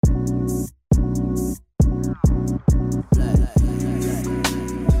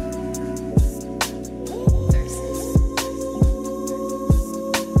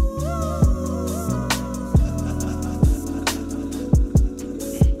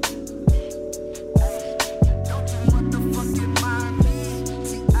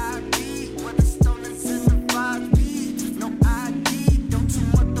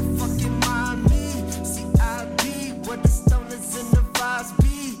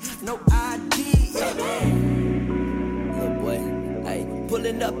no ID. Little boy, hey,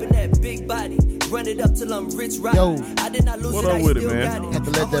 pulling up in that big body. Run it up till I'm rich, right? Yo, I did not lose what it, up I with it, still man? got it. Had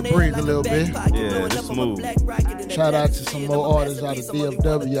to let that breathe a little bit. Yeah, it's smooth. Shout out to some more artists out of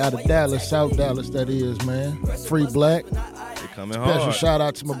DFW, out of Dallas, South Dallas, that is, man. Free Black. They coming Special hard. shout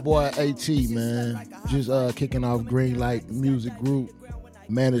out to my boy AT, man. Just kicking off Greenlight Music Group,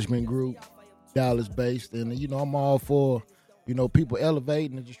 management group, Dallas based. And, you know, I'm all for, you know, people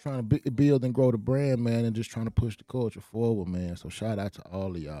elevating and just trying to build and grow the brand, man, and just trying to push the culture forward, man. So shout out to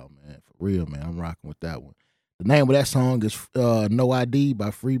all of y'all, man. For real, man. I'm rocking with that one. The name of that song is No ID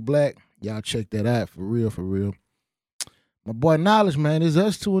by Free Black. Y'all check that out, for real, for real. My boy Knowledge, man, it's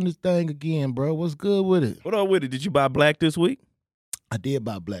us two in this thing again, bro. What's good with it? What up with it? Did you buy black this week? I did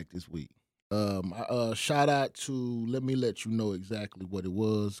buy black this week. Shout out to, let me let you know exactly what it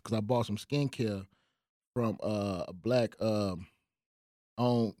was, because I bought some skincare from a black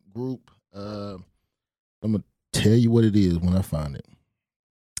owned group. I'm going to tell you what it is when I find it.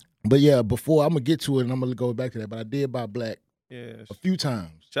 But yeah, before I'm going to get to it, and I'm going to go back to that, but I did buy black Yes. a few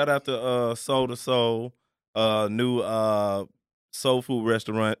times. Shout out to Soul to Soul, new soul food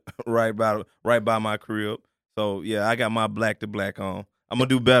restaurant right by my crib. So yeah, I got my black to black on. I'm gonna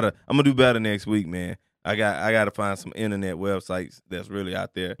do better. I'm gonna do better next week, man. I got to find some internet websites that's really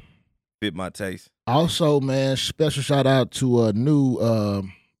out there fit my taste. Also, man, special shout out to a new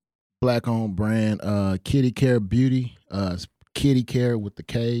black owned brand, Kitty Care Beauty. Kitty Care with the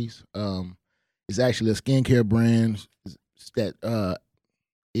K's. It's actually a skincare brand that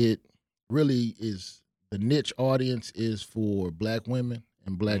it really is, the niche audience is for black women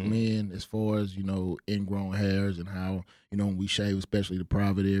and black men, as far as, you know, ingrown hairs and how, you know, when we shave, especially the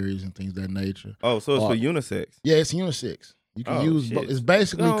private areas and things of that nature. Oh, so it's for unisex. Yeah, it's unisex. You can use shit. it's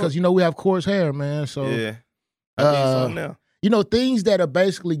basically because, you know, we have coarse hair, man. So Yeah. I need some now. you know, things that are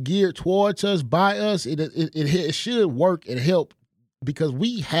basically geared towards us, by us, it should work and help, because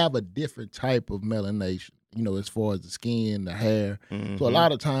we have a different type of melanation, you know, as far as the skin, the hair. So a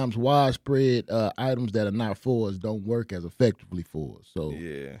lot of times widespread items that are not for us don't work as effectively for us. So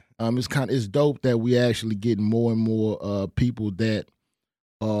Yeah. it's dope that we actually getting more and more people that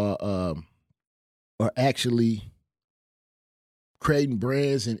are actually creating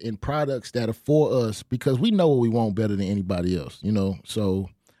brands and products that are for us, because we know what we want better than anybody else, you know. So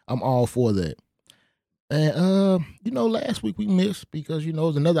I'm all for that. And you know, last week we missed because, you know, it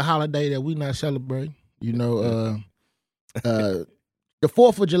was another holiday that we not celebrating. You know, the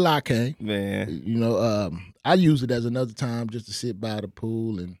 4th of July came. Man. You know, I use it as another time just to sit by the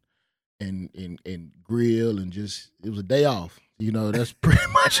pool and grill, and just, it was a day off. You know, that's pretty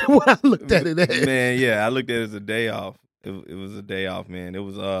much what I looked at it as. Man, yeah, I looked at it as a day off. It was a day off, man. It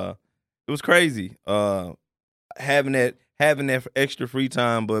was crazy. Having that extra free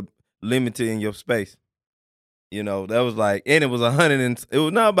time, but limited in your space. You know, that was like, and it was 100 and it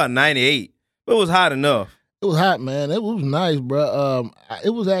was not about 98, but it was hot enough. It was hot, man. It was nice, bro. It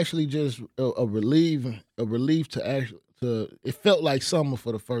was actually just a relief to actually. It felt like summer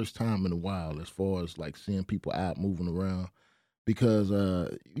for the first time in a while, as far as like seeing people out moving around. Because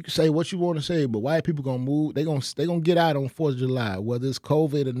you can say what you want to say, but white people gonna move. They gonna get out on 4th of July, whether it's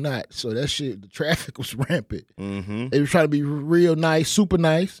COVID or not. So that shit, the traffic was rampant. They was trying to be real nice, super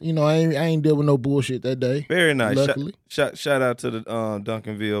nice. You know, I ain't deal with no bullshit that day. Very nice. Luckily. Shout out to the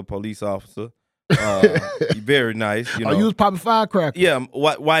Duncanville police officer. Very nice. You know, you was popping firecrackers. Yeah,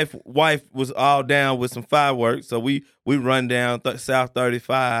 wife was all down with some fireworks, so we run down South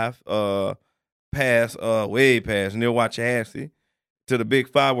 35, way past near Waxahachie to the big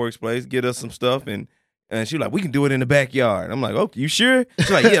fireworks place, get us some stuff, and she was like, we can do it in the backyard. I'm like, okay, you sure?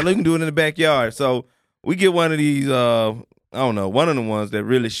 She's like, yeah, we can do it in the backyard. So we get one of these, I don't know, one of the ones that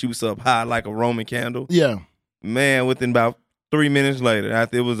really shoots up high like a Roman candle. Yeah. Man, within about 3 minutes later,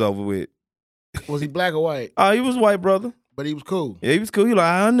 after it was over with. Was he black or white? Oh, he was white, brother. But he was cool. Yeah, he was cool. He like,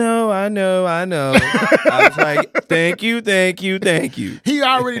 I know. I was like, thank you. He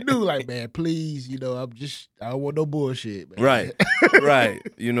already knew, like, man, please, you know, I don't want no bullshit, man. Right.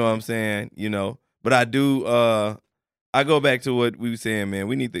 You know what I'm saying? You know, but I do. I go back to what we were saying, man.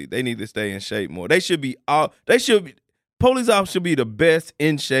 They need to stay in shape more. Police officers should be the best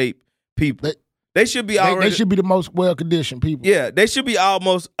in shape people. They should be already. They should be the most well conditioned people. Yeah, they should be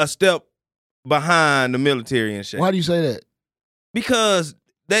almost a step behind the military in shape. Why do you say that? Because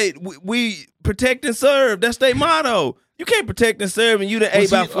we protect and serve. That's their motto. You can't protect and serve and you the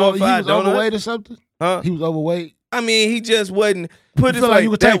 8x4 or 5. He was overweight or something? Huh? He was overweight. I mean, he just wasn't put it like like you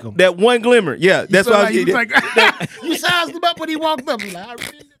could take him. that one glimmer. Yeah, that's what I was getting. You sized him up when he walked up. He's like, I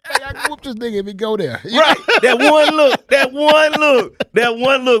really I can whoop this nigga if he go there. Right. That one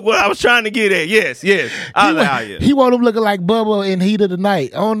look. What I was trying to get at. Yes. I was like, He want him looking like Bubba in Heat of the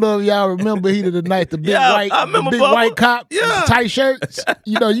Night. I don't know if y'all remember Heat of the Night, the big I remember Bubba. white cop, with Yeah. the tight shirts.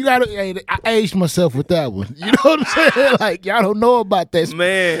 You know, you gotta. Hey, I aged myself with that one. You know what I'm saying? Like y'all don't know about that.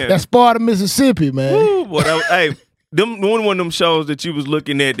 Man. That's Sparta, Mississippi, man. Woo, boy, hey, one of them shows that you was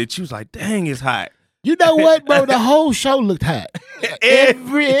looking at that you was like, dang, it's hot. You know what, bro? The whole show looked hot.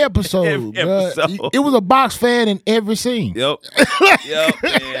 Every episode, Every bro. episode. It was a box fan in every scene. Yep,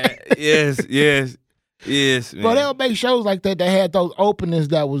 man. Yes, man. Bro, they'll make shows like that had those openings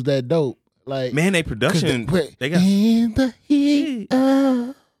that was that dope. Like, Man, they production, they got in the heat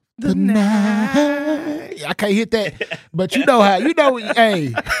of the night. I can't hit that, but you know how.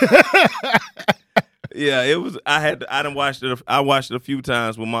 Hey, yeah. It was. I done watched it. I watched it a few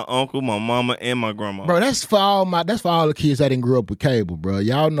times with my uncle, my mama, and my grandma. bro, that's for all the kids that didn't grow up with cable, bro.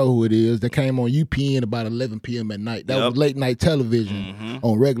 Y'all know who it is. That came on UPN about 11 p.m. at night. That was late night television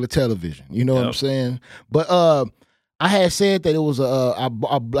on regular television. You know what I'm saying? But I had said that it was I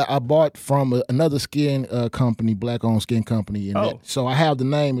bought from another skin company, black owned skin company, and so I have the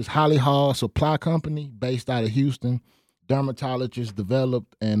name is Holly Hall Supply Company, based out of Houston. Dermatologists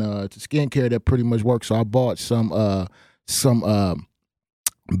developed and it's skincare that pretty much works. So I bought some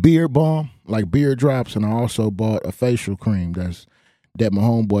beard balm, like beard drops, and I also bought a facial cream that my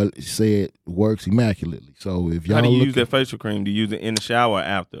homeboy said works immaculately. So if y'all how do you use that facial cream? Do you use it in the shower or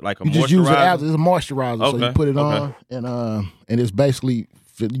after, like a you moisturizer? just use it after. It's a moisturizer, so you Okay, put it on, and it's basically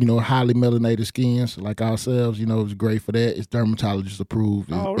highly melanated skins like ourselves. It's great for that. It's dermatologist approved.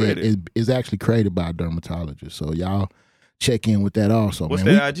 It's actually created by a dermatologist. So y'all check in with that also. What's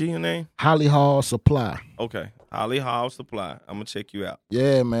man. that IG name? Holly Hall Supply. Okay, Holly Hall Supply. I'm gonna check you out.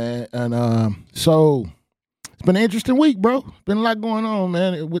 Yeah, man. And so it's been an interesting week, bro. Been a lot going on,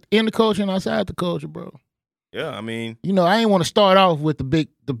 man, within the culture and outside the culture, bro. Yeah, I mean, I ain't want to start off with the big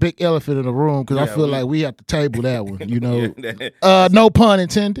elephant in the room because I feel like we have to table that one. No pun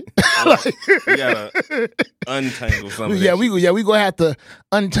intended. We gotta untangle some of Yeah, that we gonna have to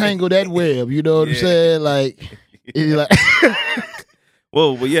untangle that web. You know what I'm saying? Like, it's like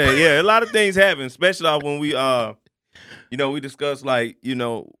Whoa, but yeah, a lot of things happen, especially when we we discuss like,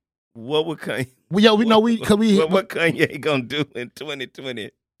 what would Kanye what Kanye gonna do in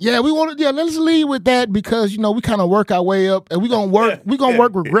 2020? Yeah, we want to. Yeah, let's lead with that because we kind of work our way up, and we're gonna work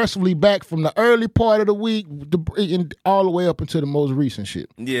regressively back from the early part of the week and all the way up into the most recent shit.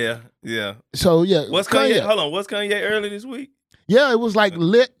 Yeah. So yeah, What's Kanye? Hold on, what's Kanye early this week? Yeah, it was like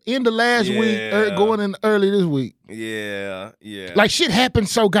in the last week, going in early this week. Yeah. Like shit happens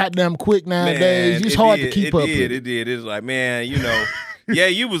so goddamn quick nowadays. It's hard to keep up. It did. It's like, man, yeah,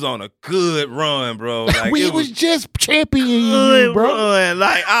 you was on a good run, bro. Like we was just championing you, bro. Run.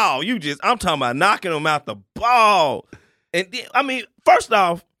 Like, I'm talking about knocking them out the ball. And then, I mean, first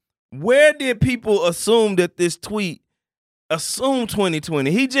off, where did people assume that this tweet assumed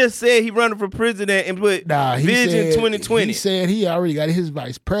 2020? He just said he running for president and put Vision 2020. He said he already got his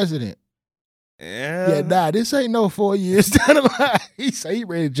vice president. Yeah, this ain't no 4 years down the line. He say he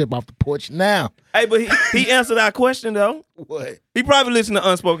ready to jump off the porch now. Hey, but he answered our question though. What? He probably listened to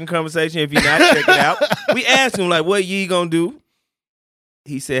Unspoken Conversation. If you not, check it out. We asked him like, "What you gonna do?"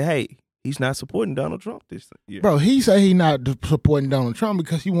 He said, "Hey, he's not supporting Donald Trump this year." Bro, he say he not supporting Donald Trump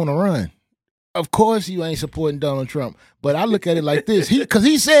because he want to run. Of course, you ain't supporting Donald Trump. But I look at it like this: because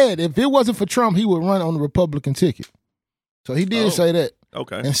he said if it wasn't for Trump, he would run on the Republican ticket. So he did say that.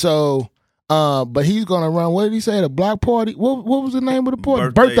 Okay, and so. But he's gonna run. What did he say? The block party. What was the name of the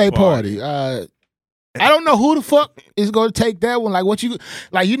party? Birthday party. I don't know who the fuck is gonna take that one. Like what you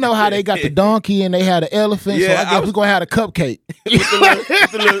how they got the donkey and they had the elephant. Yeah, so I guess we're gonna have a cupcake with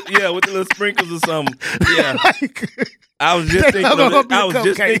the little sprinkles or something. Yeah, I was just thinking.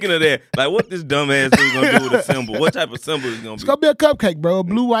 Thinking of that. Like what this dumbass is gonna do with a symbol? What type of symbol is gonna be? It's gonna be a cupcake, bro. A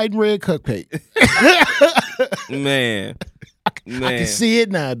blue, white, and red cupcake. Man. I can see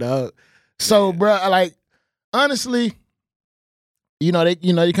it now, dog. So, bro, like honestly, they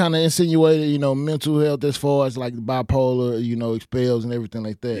kind of insinuated, mental health as far as like bipolar, expels and everything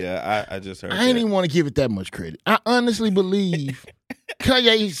like that. Yeah, I just heard. I ain't even want to give it that much credit. I honestly believe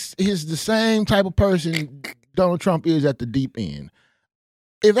Kanye is the same type of person Donald Trump is at the deep end.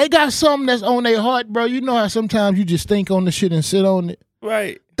 If they got something that's on their heart, bro, you know how sometimes you just think on the shit and sit on it.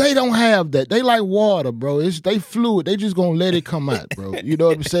 Right. They don't have that. They like water, bro. They fluid. They just gonna let it come out, bro. You know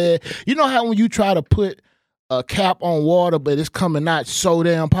what I'm saying? You know how when you try to put a cap on water, but it's coming out so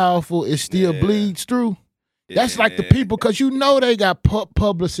damn powerful, it still bleeds through? That's like the people, because they got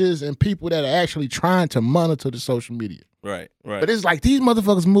publicists and people that are actually trying to monitor the social media. Right. But it's like these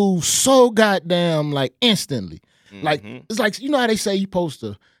motherfuckers move so goddamn like instantly. Like it's like, you know how they say you supposed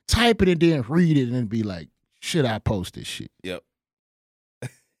to type it and then read it and then be like, should I post this shit? Yep.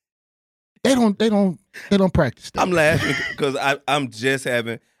 They don't practice that. I'm laughing because I'm just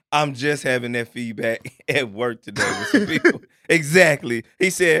having that feedback at work today with some people. Exactly. He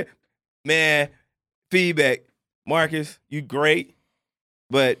said, man, feedback, Marcus, you great,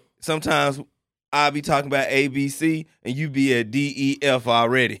 but sometimes I'll be talking about ABC and you be at DEF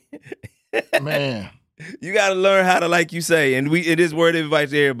already. Man. You got to learn how to, like you say, and it is word of advice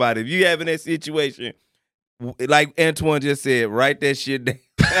to everybody. If you having that situation, like Antoine just said, write that shit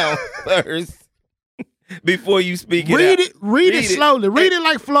down first before you speak it out. Read it slowly. Read it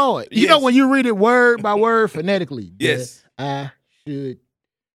like Floyd. You know when you read it word by word phonetically. Yes. I should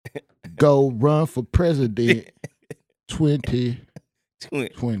go run for president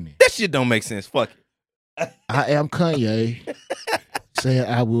 2020. That shit don't make sense. Fuck it. I am Kanye saying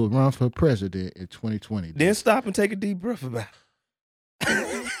I will run for president in 2020. Then stop and take a deep breath about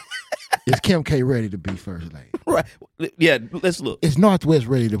it. Is Kim K ready to be first lady? Right. Yeah, let's look. Is Northwest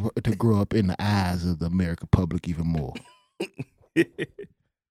ready to grow up in the eyes of the American public even more?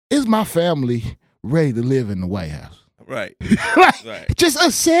 Is my family ready to live in the White House? Right. Right. Just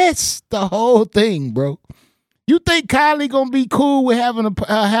assess the whole thing, bro. You think Kylie gonna be cool with having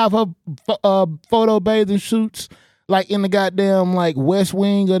have her photo bathing shoots like in the goddamn like West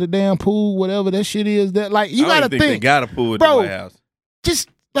Wing of the damn pool, whatever that shit is? That like you gotta think they got a pool at bro, the White House. Just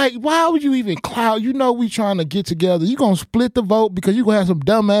like why would you even cloud? You know we trying to get together. You gonna split the vote because you gonna have some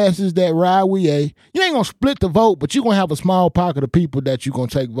dumbasses that ride with you. You ain't gonna split the vote, but you gonna have a small pocket of people that you gonna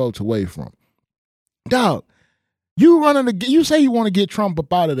take votes away from. Dog. You say you want to get Trump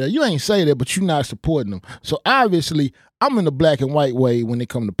up out of there. You ain't say that, but you're not supporting him. So obviously, I'm in the black and white way when it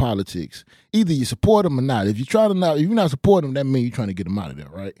comes to politics. Either you support him or not. If you're not supporting him, that means you're trying to get him out of there,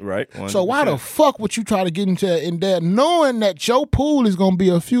 right? Right. 100%. So why the fuck would you try to get into in there, knowing that your pool is gonna be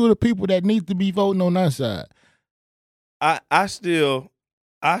a few of the people that need to be voting on that side? I still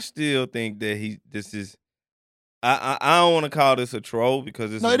think that this is. I don't want to call this a troll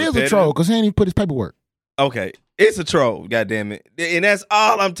because it's it is a troll because he ain't even put his paperwork. Okay, it's a troll, goddamn it, and that's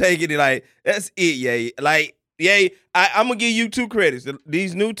all I'm taking it. Like that's it, yay. Like yay, I'm gonna give you 2 credits.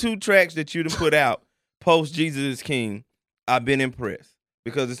 These new 2 tracks that you done put out post Jesus is King, I've been impressed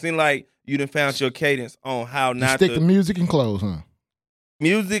because it seemed like you done found your cadence on how not stick to music and clothes, huh?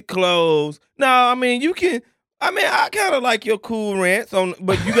 Music, clothes. No, I mean you can. I mean I kind of like your cool rants on,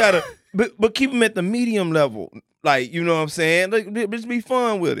 but you gotta, but keep them at the medium level. Like you know what I'm saying? Like just be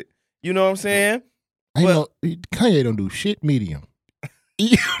fun with it. You know what I'm saying? Kanye don't do shit medium.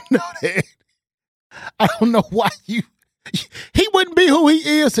 You know that. I don't know why he wouldn't be who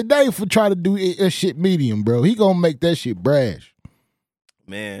he is today for trying to do a shit medium, bro. He gonna make that shit brash.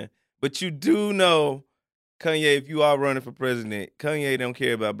 Man, but you do know, Kanye, if you are running for president, Kanye don't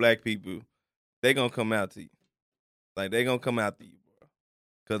care about black people. They gonna come out to you. Like, they gonna come out to you, bro.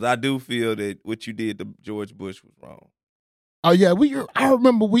 Because I do feel that what you did to George Bush was wrong. Oh yeah, I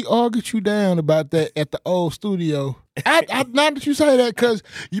remember we argued you down about that at the old studio. Now that you say that,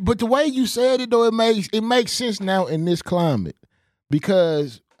 but the way you said it though, it makes sense now in this climate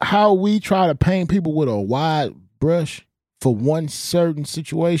because how we try to paint people with a wide brush for one certain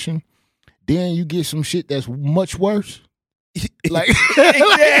situation, then you get some shit that's much worse. Like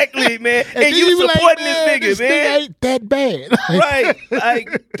exactly, man. And you supporting like, this nigga, man. Ain't that bad, right? Like,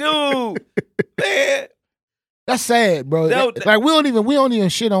 dude, man. That's sad, bro. Like we don't even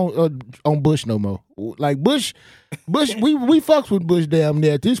shit on Bush no more. Like Bush, we fucks with Bush damn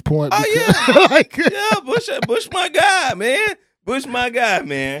near at this point. Oh yeah, Bush my guy, man. Bush my guy,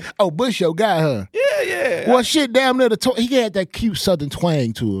 man. Oh, Bush your guy, huh? Yeah. Well, shit, damn near he had that cute Southern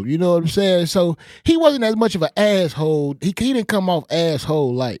twang to him. You know what I'm saying? So he wasn't as much of an asshole. He didn't come off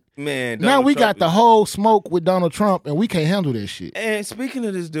asshole like. Man, now we got the whole smoke with Donald Trump, and we can't handle that shit. And speaking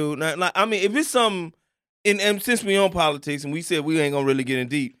of this dude, like I mean, if it's something. And since we on politics, and we said we ain't gonna really get in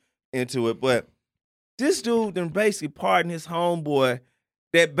deep into it, but this dude then basically pardoned his homeboy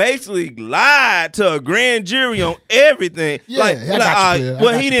that basically lied to a grand jury on everything. Yeah,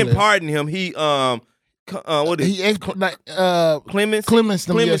 he didn't pardon him. He what is he Clemens?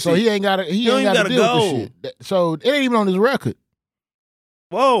 Yeah, so he ain't gotta deal with this shit. So it ain't even on his record.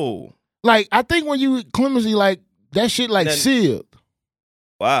 Whoa! Like I think when you clemency, like that shit like sealed.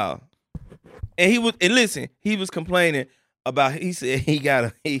 Wow. And he was complaining about. He said he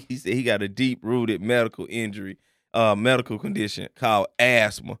got a deep rooted medical injury, medical condition called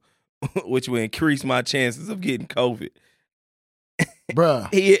asthma, which will increase my chances of getting COVID.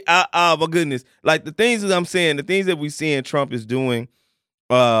 bruh. My goodness. Like the things that I'm saying, the things that we seeing Trump is doing,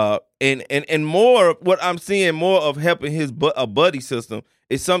 and more what I'm seeing more of helping his a buddy system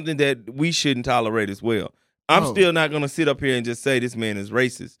is something that we shouldn't tolerate as well. I'm still not gonna sit up here and just say this man is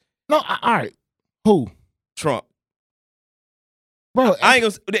racist. No, all right. Who? Trump. Bro, I ain't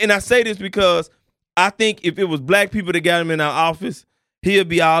gonna, and I say this because I think if it was black people that got him in our office, he'll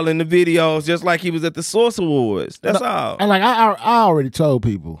be all in the videos just like he was at the Source Awards. That's all. And like I already told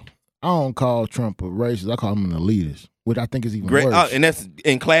people, I don't call Trump a racist. I call him an elitist, which I think is even worse. And that's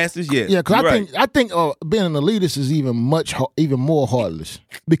in classes, yes. Yeah, because I think being an elitist is even more heartless,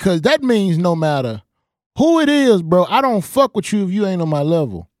 because that means no matter who it is, bro, I don't fuck with you if you ain't on my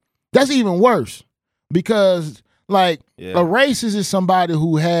level. That's even worse, because like a racist is somebody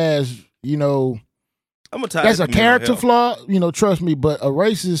who has, that's a character flaw, trust me. But a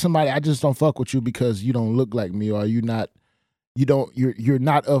racist is somebody, I just don't fuck with you because you don't look like me, or you're not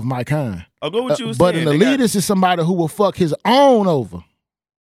of my kind. I'll go with you. But an elitist is somebody who will fuck his own over.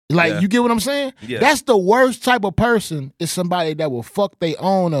 Like, you get what I'm saying? Yeah. That's the worst type of person, is somebody that will fuck their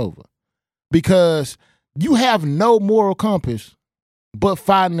own over, because you have no moral compass but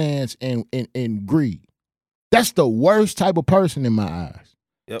finance and greed. That's the worst type of person in my eyes.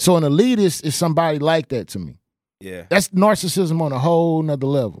 Yep. So an elitist is somebody like that to me. Yeah. That's narcissism on a whole nother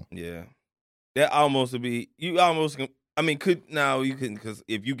level. Yeah. That almost would be, you couldn't, because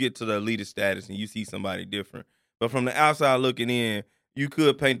if you get to the elitist status and you see somebody different, but from the outside looking in, you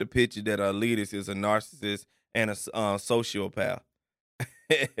could paint the picture that an elitist is a narcissist and a sociopath.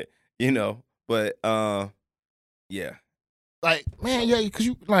 But yeah. Like, man, yeah, because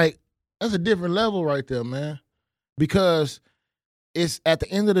that's a different level right there, man. Because it's, at the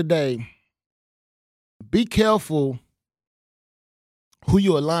end of the day, be careful who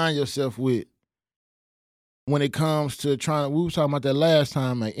you align yourself with when it comes to we were talking about that last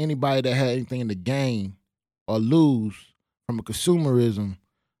time, like anybody that had anything to gain or lose from a consumerism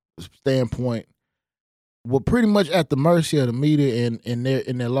standpoint were pretty much at the mercy of the media and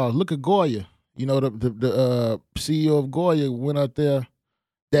their laws. Look at Goya. The CEO of Goya went out there,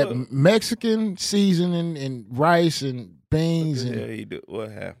 that Mexican seasoning and rice and beans. What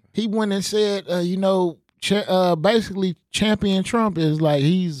happened? He went and said, basically Champion Trump is like,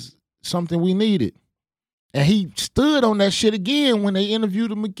 he's something we needed. And he stood on that shit again when they interviewed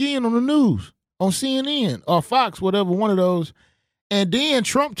him again on the news, on CNN or Fox, whatever, one of those. And then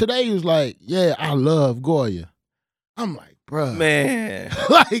Trump today was like, yeah, I love Goya. I'm like, bruh. Man.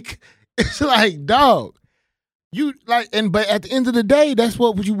 It's like, dog. But at the end of the day, that's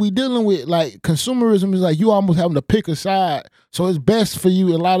what we dealing with. Like, consumerism is like you almost having to pick a side. So it's best for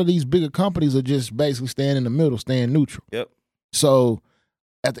you. A lot of these bigger companies are just basically staying in the middle, staying neutral. Yep. So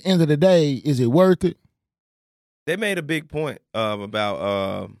at the end of the day, is it worth it? They made a big point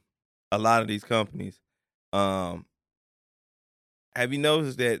about a lot of these companies. Have you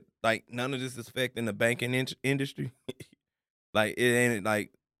noticed that like none of this is affecting the banking industry? Like it ain't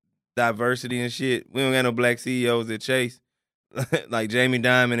like diversity and shit. We don't got no black CEOs at Chase. Like Jamie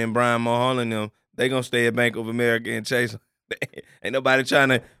Dimon and Brian Mulholland, them, they gonna stay at Bank of America and Chase. Ain't nobody trying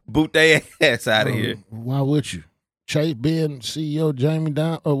to boot their ass out of here. Why would you? Chase being CEO Jamie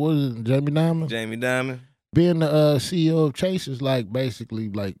Dimon, or what is it, Jamie Dimon? Jamie Dimon. Being the CEO of Chase is like basically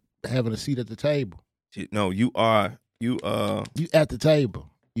like having a seat at the table. No, you are. You at the table.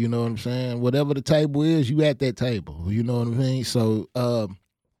 You know what I'm saying? Whatever the table is, you at that table. You know what I mean? So,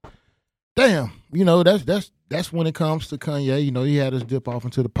 damn, that's when it comes to Kanye. He had us dip off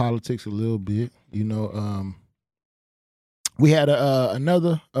into the politics a little bit. We had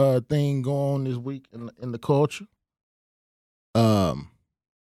another thing going on this week in the culture.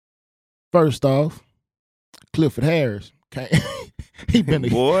 First off, Clifford Harris. he been a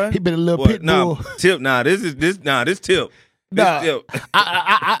little pit bull. Tip. This Tip. Nah,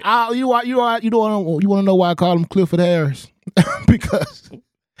 you want to know why I call him Clifford Harris? Because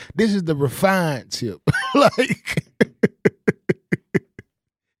this is the refined Tip.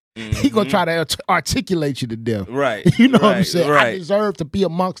 He gonna try to articulate you to death. Right. You know what I'm saying? Right. I deserve to be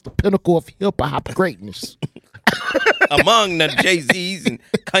amongst the pinnacle of hip hop greatness. Among the Jay-Z's and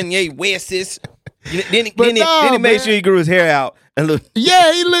Kanye West's. Then he made sure he grew his hair out and look.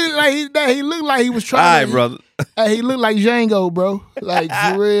 Yeah, he looked like he was trying. All right, brother. He looked like Django, bro. Like,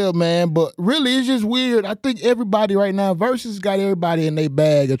 for real, man. But really, it's just weird. I think everybody right now, Versus got everybody in their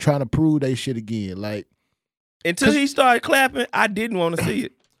bag of trying to prove they shit again. Like, until he started clapping, I didn't want to see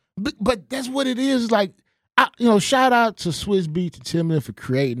it. But that's what it is. Like, shout out to Swiss Beats and Timbaland for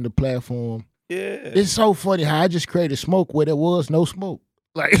creating the platform. Yeah, it's so funny how I just created smoke where there was no smoke.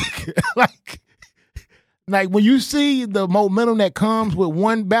 Like like when you see the momentum that comes with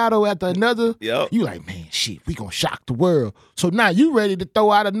one battle after another, Yep. you like, man, shit, we gonna shock the world. So now you ready to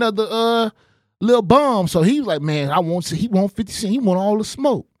throw out another little bomb. So he was like, man, he want 50 Cent. He want all the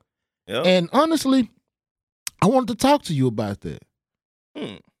smoke. Yep. And honestly, I wanted to talk to you about that.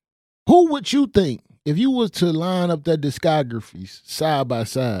 Hmm. Who would you think, if you was to line up their discographies side by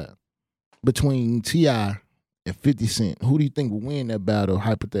side between T.I. and 50 Cent, who do you think would win that battle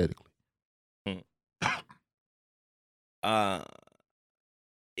hypothetically?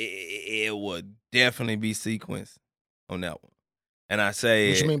 It would definitely be sequence on that one. And I say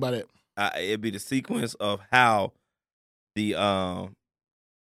What you mean by that? It'd be the sequence of how the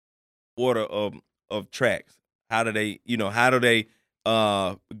order of tracks. How do they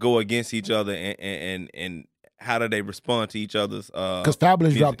go against each other and how do they respond to each other's Because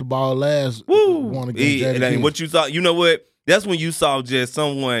Fabulous dropped the ball last one against Jada Kiss. What you saw, you know what? That's when you saw just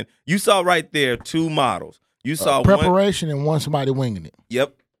someone. You saw right there two models. You saw preparation and one somebody winging it.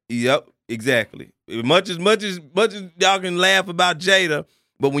 Yep, exactly. Much as y'all can laugh about Jada,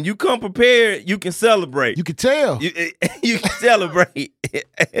 but when you come prepared, you can celebrate. You can tell. You can celebrate.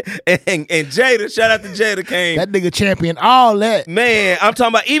 and Jada, shout out to Jada came. That nigga championed all that. Man, I'm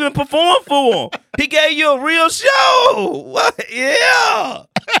talking about even perform for him. He gave you a real show. What? Yeah.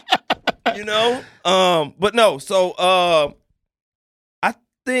 You know? But no, so I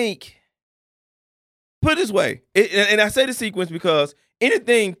think, put it this way, and I say the sequence because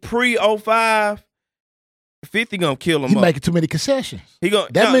anything pre-05, 50 gonna kill him. He up. making too many concessions. He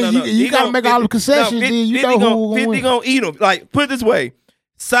gonna. That means you gotta make all the concessions. Then you know who 50 gonna eat him. Like, put it this way,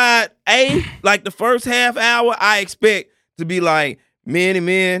 side A, like the first half hour, I expect to be like Many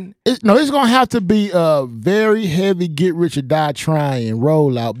Men. It's gonna have to be a very heavy get rich or die trying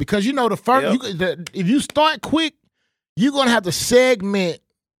rollout because you know the first. If you start quick, you're gonna have to segment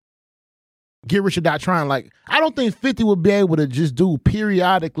get rich or die trying. Like, I don't think 50 would be able to just do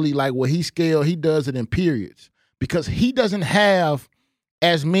periodically like what he does it in periods because he doesn't have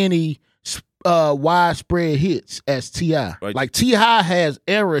as many widespread hits as T.I. Right. Like T.I. has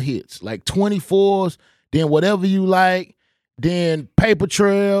era hits, like 24s, then Whatever You Like, then Paper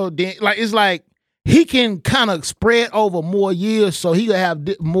Trail, then like it's like he can kind of spread over more years, so he can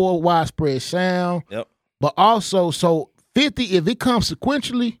have more widespread sound. Yep. But also, so 50, if it comes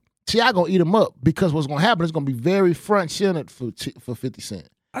sequentially, T.I. gonna eat him up because what's gonna happen is gonna be very front-centered for 50 Cent.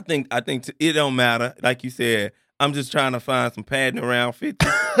 I think it don't matter. Like you said, I'm just trying to find some padding around 50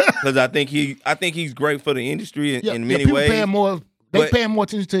 because I think he's great for the industry in many ways. Paying more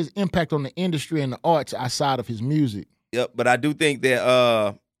attention to his impact on the industry and the arts outside of his music. Yep, but I do think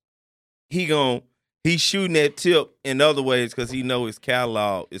that he's shooting that tip in other ways because he know his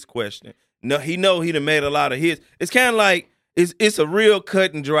catalog is questioned. No, he know he done made a lot of hits. It's kind of like it's a real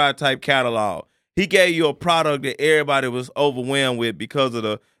cut and dry type catalog. He gave you a product that everybody was overwhelmed with because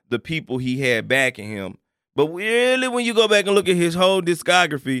of the people he had backing him. But really, when you go back and look at his whole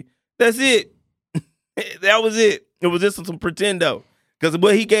discography, that's it. That was it. It was just some pretendo. Because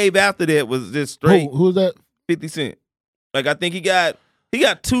what he gave after that was just straight. Who's that? 50 Cent. Like, I think he got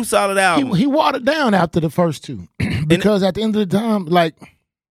two solid albums. He watered down after the first two because at the end of the time, like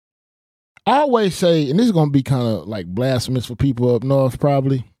I always say, and this is gonna be kind of like blasphemous for people up north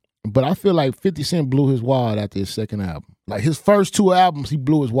probably, but I feel like 50 Cent blew his wad after his second album. Like his first two albums, he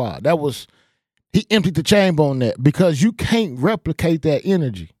blew his wad. He emptied the chamber on that because you can't replicate that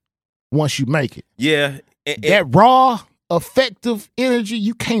energy once you make it. Yeah. That raw, effective energy,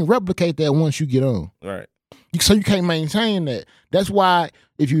 you can't replicate that once you get on. Right. So you can't maintain that. That's why,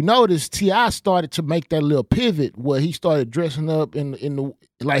 if you notice, T.I. started to make that little pivot where he started dressing up in the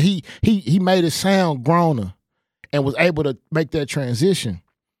like he made his sound growner and was able to make that transition.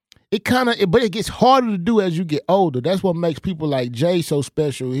 But it gets harder to do as you get older. That's what makes people like Jay so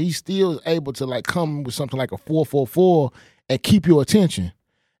special. He's still able to like come with something like a 444 and keep your attention.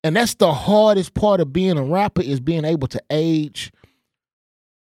 And that's the hardest part of being a rapper is being able to age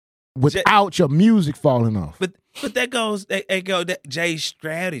without your music falling off. But that goes Jay's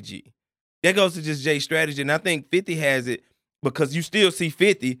strategy. That goes to just Jay's strategy. And I think 50 has it because you still see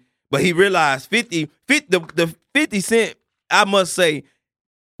 50, but he realized the 50 Cent, I must say,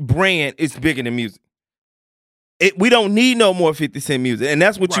 brand is bigger than music. We don't need no more 50 Cent music. And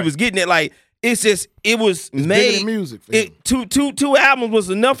that's what you was getting at. Like, it's made bigger than music. Two albums was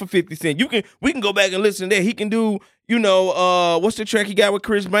enough for 50 Cent. We can go back and listen to that. He can do, what's the track he got with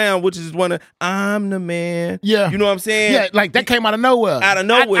Chris Brown, which is one of I'm the Man. Yeah. You know what I'm saying? Yeah, like that came out of nowhere. Out of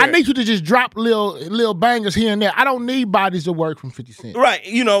nowhere. I need you to just drop little bangers here and there. I don't need bodies of work from 50 Cent. Right.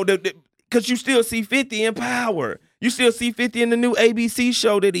 Because you still see 50 in Power. You still see 50 in the new ABC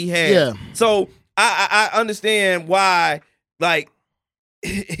show that he had. Yeah. So I understand why, like,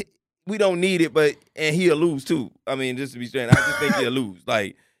 we don't need it, and he'll lose too. I mean, just to be straight, I just think he'll lose.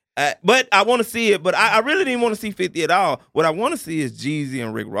 Like, but I want to see it. But I really didn't want to see 50 at all. What I want to see is Jeezy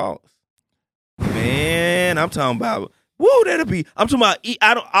and Rick Ross. Man, I'm talking about. Woo, that'll be. I'm talking about.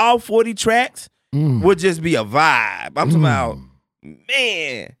 Out of all 40 tracks, would just be a vibe. I'm talking about.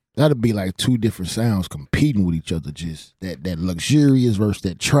 Man, that'd be like two different sounds competing with each other. Just that luxurious versus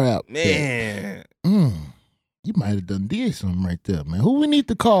that trap. Man, you might have did something right there, man. Who we need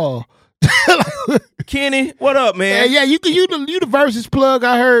to call? Kenny, what up, man? Yeah, you the versus plug.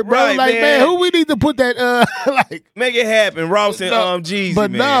 I heard, bro. Right, like, man, who we need to put that? Like, make it happen, Ross and Jeezy.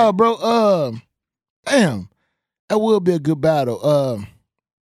 But man. nah, bro. Damn, that will be a good battle.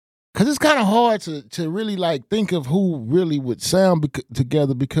 Cause it's kind of hard to really like think of who really would sound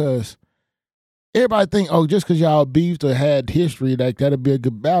together, because everybody think, oh, just because y'all beefed or had history, like that'd be a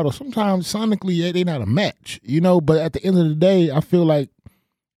good battle. Sometimes sonically they not a match, But at the end of the day, I feel like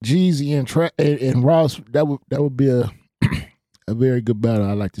Jeezy and Ross, that would be a very good battle.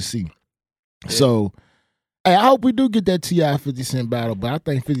 I like to see. Yeah. So, hey, I hope we do get that T.I. 50 Cent battle, but I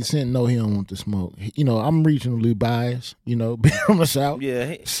think 50 Cent know he don't want the smoke. I'm regionally biased, being from the South.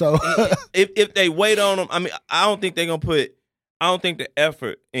 Yeah. So if they wait on him, I mean, I don't think they're gonna put. I don't think the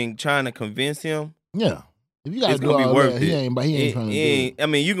effort in trying to convince him. Yeah. If you gotta do all worth that, he ain't trying to do it. I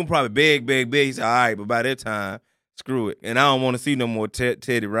mean, you can probably beg. He said, all right, but by that time, screw it. And I don't want to see no more Teddy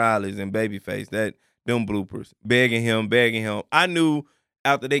Rileys and Babyface. Them bloopers. Begging him. I knew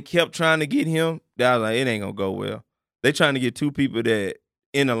after they kept trying to get him, that I was like, it ain't gonna go well. They trying to get two people that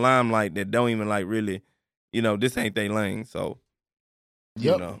in the limelight that don't even like really, this ain't their lane. So,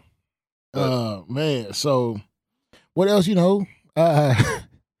 yep. Man, so what else,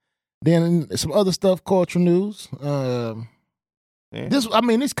 then some other stuff, cultural news.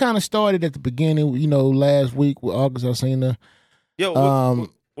 This kind of started at the beginning, last week with August Alsina. Yo,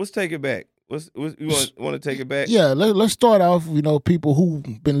 let's take it back. You want to take it back? Yeah, let's start off. People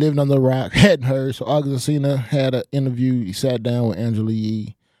who've been living on the rock hadn't heard. So August Alsina had an interview. He sat down with Angela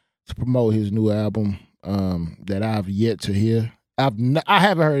Yee to promote his new album that I've yet to hear. I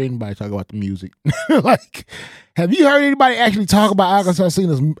haven't heard anybody talk about the music. Like, have you heard anybody actually talk about August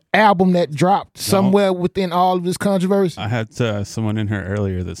Alsina's album that dropped somewhere within all of this controversy? I had someone in here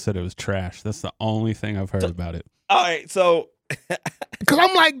earlier that said it was trash. That's the only thing I've heard about it. All right, so because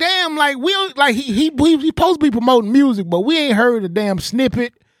I'm like, damn, like we don't, like he supposed to be promoting music, but we ain't heard a damn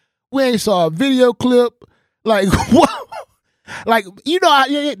snippet. We ain't saw a video clip. Like what? Like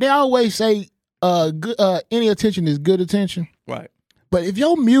they always say, any attention is good attention. Right. But if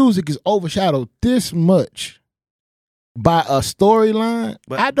your music is overshadowed this much by a storyline,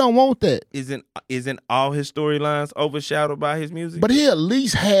 I don't want that. Isn't all his storylines overshadowed by his music? But he at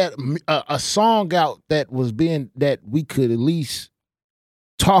least had a song out that we could at least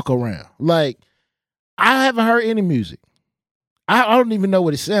talk around. Like, I haven't heard any music. I don't even know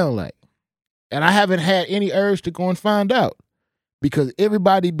what it sounds like. And I haven't had any urge to go and find out. Because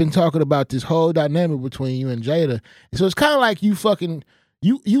everybody been talking about this whole dynamic between you and Jada. And so it's kind of like you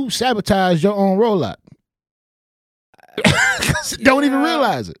you sabotage your own rollout. Don't even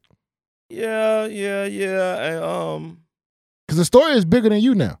realize it. Yeah. Because the story is bigger than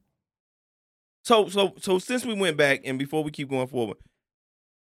you now. So since we went back and before we keep going forward,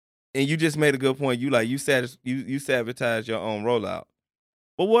 and you just made a good point. You sabotage your own rollout.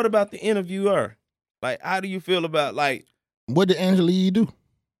 But what about the interviewer? Like, how do you feel about like? What did Angela Yee do?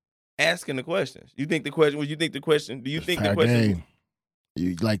 Asking the questions. Do you think the question? Do you think the question?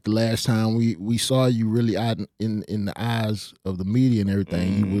 You, like the last time we saw you really out in the eyes of the media and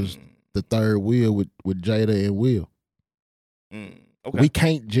everything, you was the third wheel with Jada and Will. Okay. We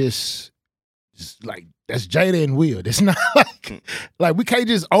can't just like that's Jada and Will. It's not like we can't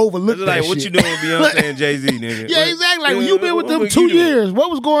just overlook that like, what shit. you doing with Beyonce and Jay-Z, nigga? Yeah, exactly. Like when you been with them 2 years, what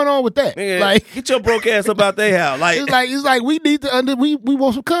was going on with that? Nigga, like, get your broke ass about their house. Like it's like we need to we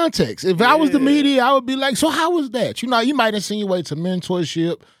want some context. If I was the media, I would be like, so how was that? You might insinuate some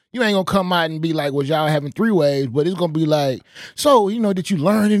mentorship. You ain't gonna come out and be like, well, y'all having 3 ways, but it's gonna be like, so, did you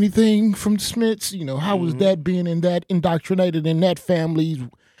learn anything from the Smiths? How was that being indoctrinated in that family?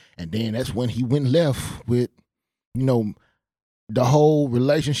 And then that's when he went left with, the whole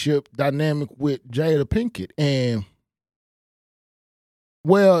relationship dynamic with Jada Pinkett. And,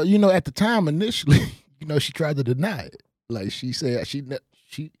 well, at the time initially, she tried to deny it. Like she said, she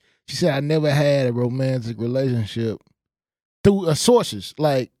said, I never had a romantic relationship through sources.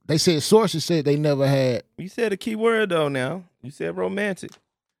 Like they said, sources said they never had. You said a key word though now. You said romantic.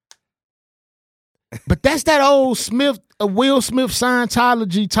 But that's that old Will Smith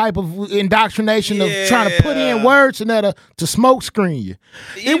Scientology type of indoctrination of trying to put in words in there to smoke screen you.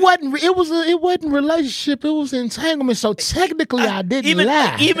 It wasn't relationship. It was entanglement. So technically, I didn't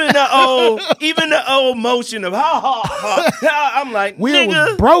lie. Even the old motion of ha ha ha. I'm like, Will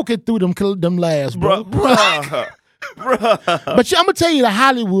was broken through them last, bro. Bruh. But I'm gonna tell you the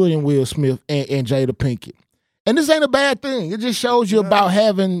Hollywood and Will Smith and Jada Pinkett. And this ain't a bad thing. It just shows you about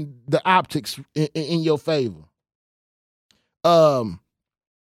having the optics in your favor. When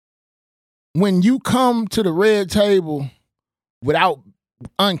you come to the red table without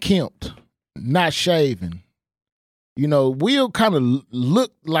unkempt, not shaven, Will kind of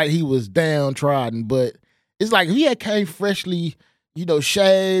looked like he was downtrodden, but it's like if he had came freshly,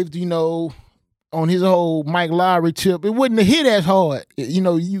 shaved, on his whole Mike Lowry tip, it wouldn't have hit as hard.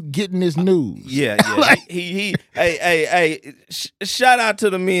 You getting this news. Yeah. Like, hey, shout out to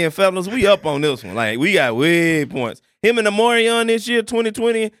the men, fellas. We up on this one. Like, we got way points. Him and Amorion this year,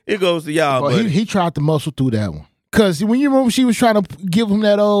 2020, it goes to y'all, Well, buddy. he tried to muscle through that one. Because when you remember she was trying to give him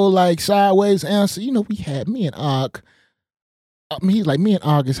that old, like, sideways answer, we had me and Og. He's like, me and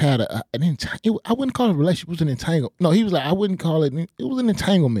August had an entanglement. I wouldn't call it a relationship. It was an entanglement. No, he was like, I wouldn't call it. It was an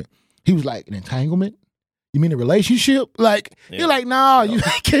entanglement. He was like, an entanglement? You mean a relationship? Like, You're like, nah, you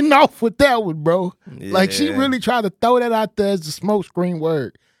ain't getting off with that one, bro. Yeah. Like, she really tried to throw that out there as a smokescreen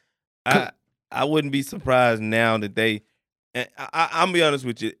word. I wouldn't be surprised now that they, and I'm be honest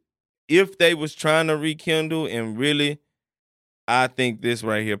with you, if they was trying to rekindle and really, I think this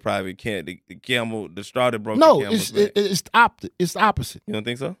right here probably can't. The camel, the straw that broke the camel's back. It's the opposite. You don't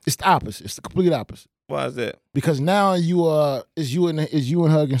think so? It's the opposite. It's the complete opposite. Why is that? Because now it's you and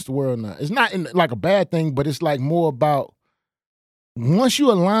her against the world now. It's not like a bad thing, but it's like more about once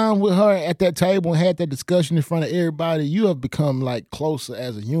you align with her at that table and had that discussion in front of everybody, you have become like closer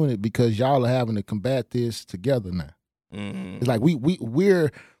as a unit because y'all are having to combat this together now. Mm-hmm. It's like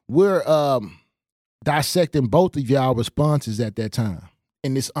we're dissecting both of y'all responses at that time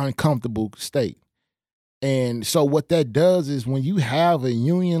in this uncomfortable state. And so what that does is when you have a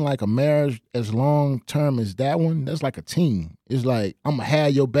union like a marriage as long term as that one, that's like a team. It's like, I'm going to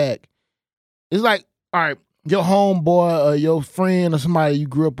have your back. It's like, all right, your homeboy or your friend or somebody you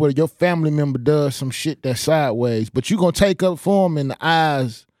grew up with, your family member does some shit that's sideways, but you're going to take up for them in the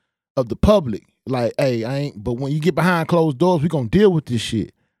eyes of the public. Like, hey, but when you get behind closed doors, we're going to deal with this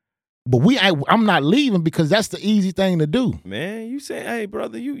shit. But I'm not leaving because that's the easy thing to do. Man, you say, hey,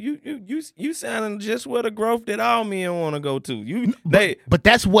 brother, you sounding just where the growth that all men want to go to. But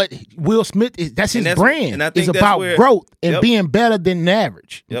that's what Will Smith is. That's his brand. And I think it's about growth and being better than the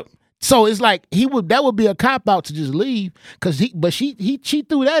average. Yep. So it's like that would be a cop out to just leave because she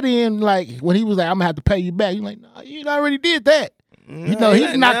threw that in like when he was like, I'm gonna have to pay you back. You're like, no, you already did that. He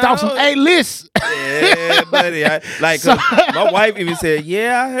knocked off some A-list. Yeah, buddy. My wife even said,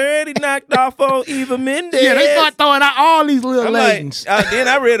 yeah, I heard he knocked off on Eva Mendes. Yeah, they start throwing out all these little like, ladies. then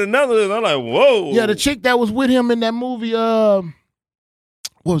I read another list. I'm like, whoa. Yeah, the chick that was with him in that movie, what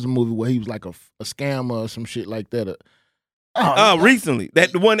was the movie where he was like a scammer or some shit like that? Recently.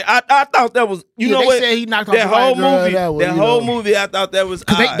 That the one I thought that was they what? Said he knocked off that whole movie. That whole movie, I thought that was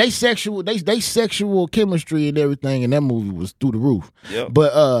they sexual chemistry and everything, and that movie was through the roof. Yep.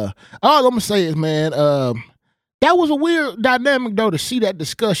 But all I'm gonna say is, man, that was a weird dynamic though to see that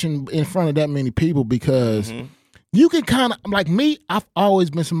discussion in front of that many people because you can kind of like me. I've always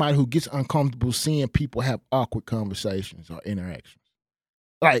been somebody who gets uncomfortable seeing people have awkward conversations or interactions.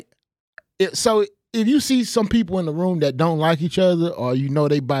 Like, so if you see some people in the room that don't like each other or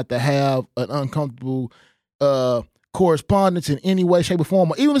they about to have an uncomfortable correspondence in any way, shape, or form,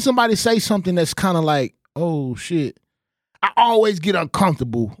 or even if somebody say something that's kind of like, oh, shit, I always get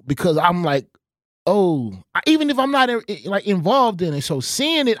uncomfortable because I'm like, even if I'm not like involved in it. So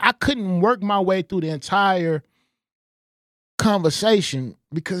seeing it, I couldn't work my way through the entire conversation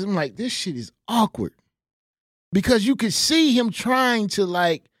because I'm like, this shit is awkward. Because you could see him trying to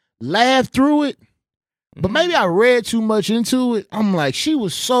like laugh through it. But maybe I read too much into it. I'm like, she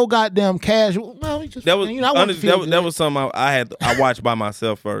was so goddamn casual. No, that was something I watched by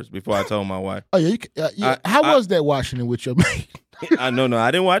myself first before I told my wife. Oh yeah, how was that watching it with your mate? I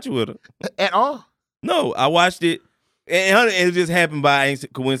didn't watch it with her at all. No, I watched it, and it just happened by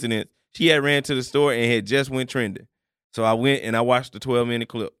coincidence. She had ran to the store and had just went trending, so I went and I watched the 12-minute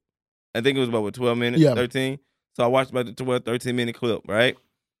clip. I think it was about 12 minutes, 13. So I watched about the 12, 13-minute clip, right?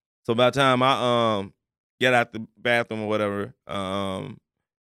 So by the time I get out the bathroom or whatever,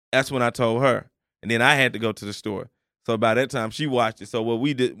 that's when I told her. And then I had to go to the store. So by that time, she watched it. So what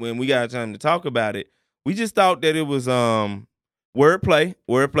we did, when we got time to talk about it, we just thought that it was Wordplay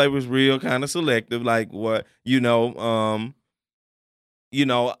was real kind of selective. Like what thought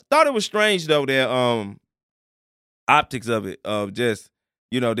it was strange though that optics of it of just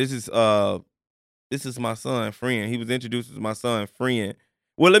this is my son friend. He was introduced as my son friend.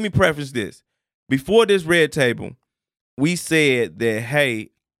 Well, let me preface this. Before this red table, we said that, hey,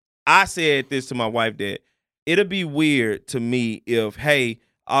 I said this to my wife that it'll be weird to me if, hey,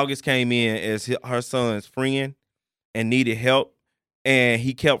 August came in as her son's friend and needed help, and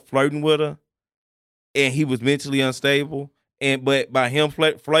he kept flirting with her, and he was mentally unstable, but by him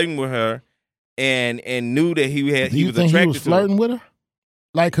flirting with her, and knew that he was attracted to her. Do you think he was flirting with her?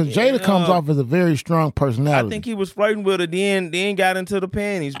 Like, because Jada comes off as a very strong personality. I think he was flirting with her, then got into the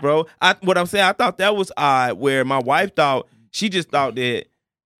panties, bro. What I'm saying, I thought that was odd, where my wife she just thought that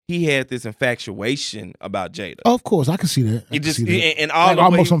he had this infatuation about Jada. Oh, of course, I can see that. And all like the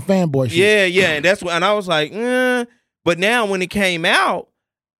almost way, some fanboy shit. Yeah, and that's what. And I was like, But now when it came out,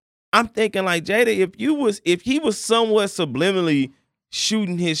 I'm thinking like, Jada, if he was somewhat subliminally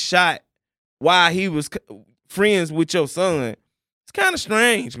shooting his shot while he was friends with your son, it's kind of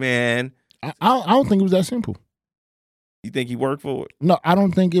strange, man. I don't think it was that simple. You think he worked for it? No, I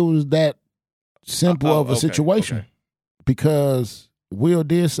don't think it was that simple of a situation. Okay. Because Will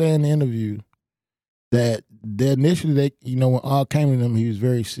did say in the interview that initially when all came to them, he was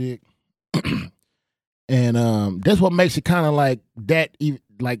very sick. And that's what makes it kind of like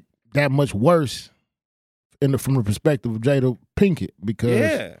that much worse from the perspective of Jada Pinkett,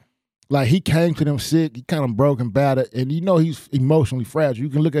 because like he came to them sick, he kind of broken battered, and he's emotionally fragile. You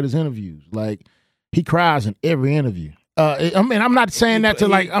can look at his interviews; like he cries in every interview. I mean, I'm not saying that to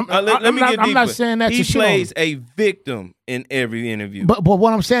like. I'm not saying that to. He plays a victim in every interview. But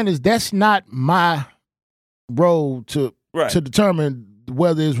what I'm saying is that's not my role to determine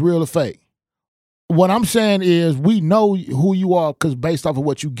whether it's real or fake. What I'm saying is we know who you are because based off of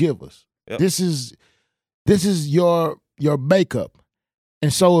what you give us. Yep. This is your makeup.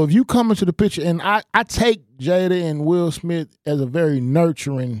 And so if you come into the picture, and I take Jada and Will Smith as a very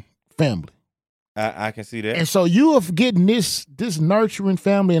nurturing family. I can see that. And so you are getting this nurturing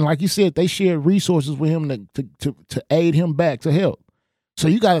family, and like you said, they shared resources with him to aid him back to help. So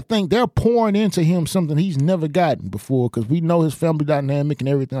you got to think they're pouring into him something he's never gotten before, because we know his family dynamic and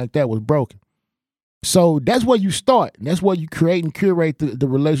everything like that was broken. So that's where you start. That's where you create and curate the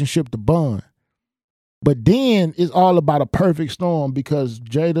relationship, the bond. But then it's all about a perfect storm, because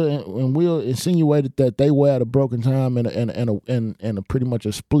Jada and Will insinuated that they were at a broken time and a pretty much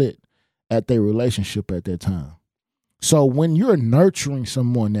a split at their relationship at that time. So when you're nurturing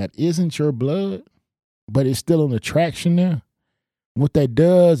someone that isn't your blood, but it's still an attraction there, what that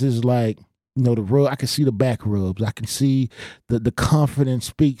does is like, the rub. I can see the back rubs. I can see the confidence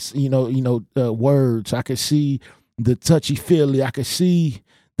speaks. Words. I can see the touchy feely. I can see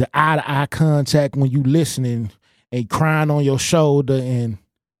the eye to eye contact when you listening and crying on your shoulder, and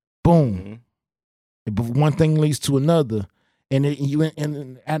boom. Mm-hmm. One thing leads to another, and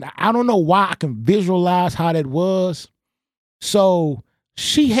I don't know why I can visualize how that was. So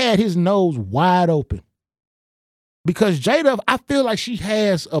she had his nose wide open, because Jada, I feel like she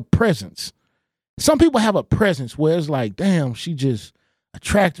has a presence. Some people have a presence where it's like, damn, she just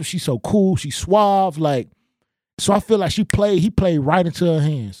attractive. She's so cool. She's suave. Like, so I feel like he played right into her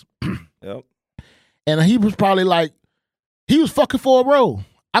hands. Yep. And he was probably like, he was fucking for a role.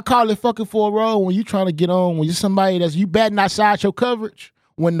 I call it fucking for a role when you trying to get on, when you're somebody that's, you batting outside your coverage.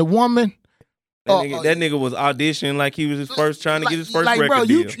 When the woman. That nigga was auditioning like he was trying to get his first record bro,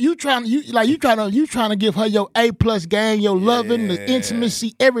 deal. You trying to give her your A+ game, your loving, the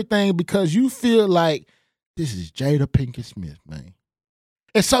intimacy, everything, because you feel like this is Jada Pinkett Smith, man.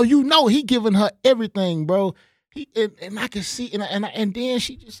 And so he giving her everything, bro. And I can see, and then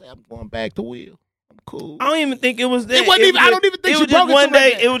she just said, "I'm going back to Will. I'm cool." I don't even think it was that. I don't even think she broke it one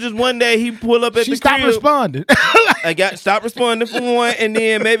day. It was just one day he pulled up at the crib. She stopped responding. Stopped responding for one, and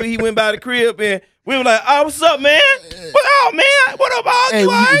then maybe he went by the crib and we were like, "Oh, what's up, man? What up, all hey, you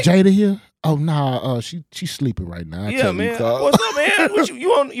right? Jada here? Oh nah, she's sleeping right now. Yeah, man. What's up, man? What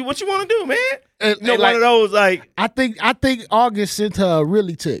you want to do, man? And one of those like. I think August sent her a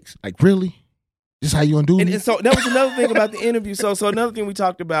really text. Like, really? This how you gonna do me? And so that was another thing about the interview. So another thing we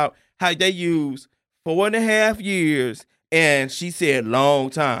talked about, how they use 4.5 years, and she said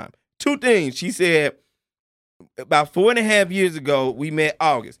long time. Two things. She said about 4.5 years ago we met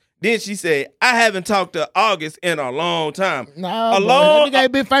August. Then she said, I haven't talked to August in a long time. Nah, that nigga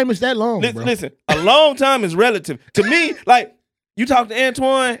ain't been famous that long. Listen, a long time is relative to me. Like, you talk to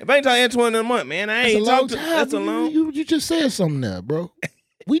Antoine. If I ain't talk to Antoine in a month, man, I ain't talked to. That's a long. You just said something there, bro.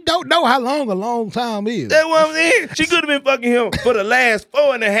 We don't know how long a long time is. That's what I'm saying. She could have been fucking him for the last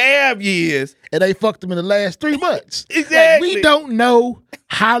 4.5 years. And they fucked him in the last 3 months. Exactly. Like, we don't know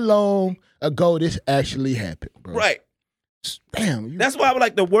how long ago this actually happened, bro. Right. Damn. That's why I was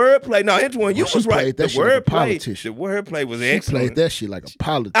like the wordplay. No, Antoine, you She was right. played The that shit like a wordplay, politician. the wordplay was She excellent. played that shit like a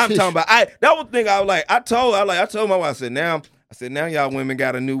politician. I'm talking about. That was the thing. I was like, I told my wife. I said now y'all women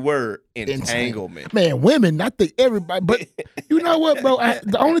got a new word, entanglement. Man, women, I think everybody. But you know what, bro?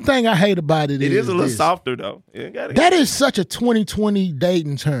 The only thing I hate about it It is a little this. softer though. That That is such a 2020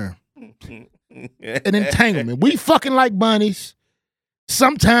 dating term. An entanglement. We fucking like bunnies.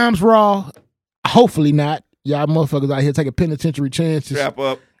 Sometimes raw. Hopefully not. Y'all motherfuckers out here taking penitentiary chances. Strap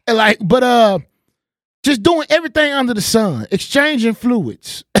up. And just doing everything under the sun, exchanging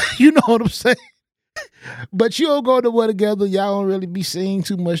fluids. You know what I'm saying? But you don't go nowhere together. Y'all don't really be seeing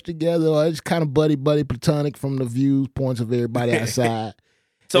too much together. Or it's kind of buddy platonic from the views, points of everybody outside.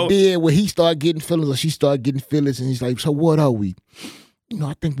 So and then when he started getting feelings or she started getting feelings, and he's like, so what are we?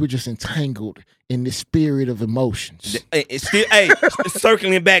 I think we're just entangled in this spirit of emotions. it's still,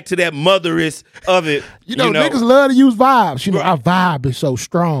 circling back to that motherist of it. Niggas love to use vibes. Our vibe is so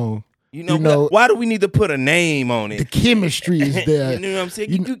strong. Why do we need to put a name on it? The chemistry is there. You know what I'm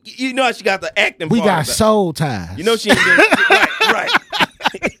saying? You know how she got the acting We part got of it. soul ties. You know she ain't been, right.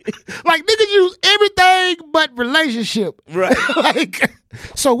 Like niggas use everything but relationship. Right.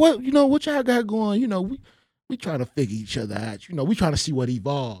 So what y'all got going? We trying to figure each other out. We trying to see what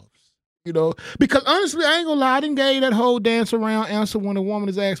evolves. Because honestly, I ain't gonna lie, I didn't get that whole dance around answer when a woman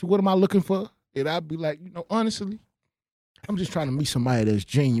is asked me, what am I looking for? And I'd be like, honestly, I'm just trying to meet somebody that's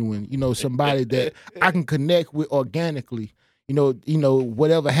genuine, somebody that I can connect with organically.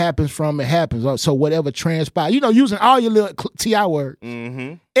 Whatever happens from it happens. So whatever transpires, using all your little TI words.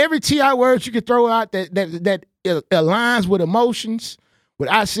 Mm-hmm. Every TI words you can throw out that aligns with emotions,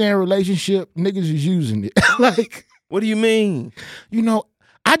 without saying relationship, niggas is using it. What do you mean?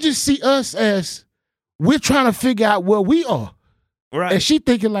 I just see us as we're trying to figure out where we are. Right. And she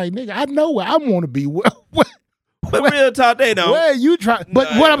thinking like, nigga, I know where I want to be. But real talk, they don't. Where you try?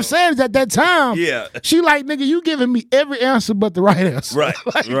 But what I'm saying is at that time, yeah, she like, nigga, you giving me every answer but the right answer. Right,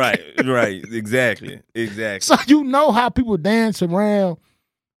 right. Exactly. So how people dance around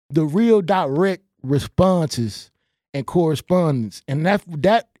the real direct responses and correspondence. And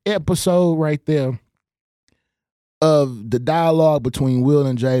that episode right there of the dialogue between Will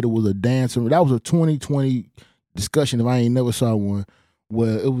and Jada was a dance. That was a 2020 discussion if I ain't never saw one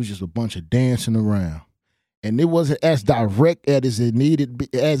where it was just a bunch of dancing around. And it wasn't as direct as it needed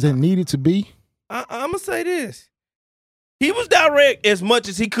to be. I'm gonna say this: he was direct as much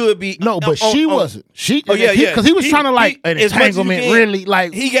as he could be. No, but she wasn't. She, yeah, because he was trying to an entanglement. Really,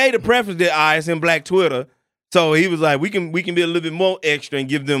 he gave the preference that it's in Black Twitter, so he was like, we can be a little bit more extra and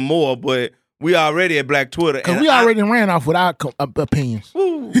give them more, but we already at Black Twitter because we already ran off with our opinions.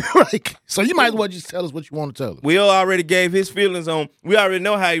 So you might as well just tell us what you want to tell us. Will already gave his feelings on. We already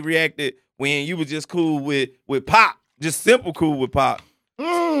know how he reacted when you was just cool with Pop, just simple cool with Pop.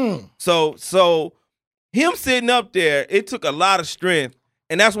 So him sitting up there, it took a lot of strength,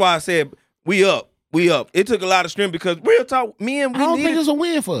 and that's why I said we up. It took a lot of strength because real talk, I don't think it's a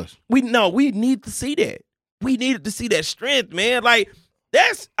win for us. We need to see that. We needed to see that strength, man.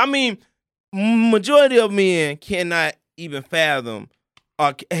 Majority of men cannot even fathom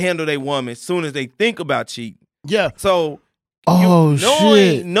or handle their woman as soon as they think about cheating. Yeah. So.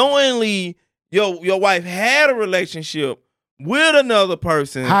 Shit. Knowingly, your wife had a relationship with another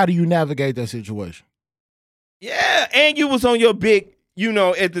person. How do you navigate that situation? Yeah, and you was on your big,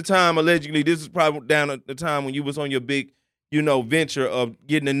 at the time, allegedly, this is probably down at the time when you was on your big, venture of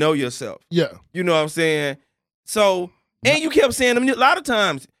getting to know yourself. Yeah. You know what I'm saying? So, and you kept saying a lot of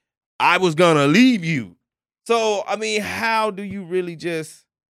times, I was going to leave you. So, how do you really just,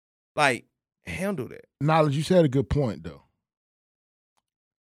 handle that? Knowledge, you said a good point, though.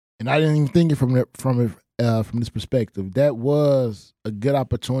 And I didn't even think it from this perspective. That was a good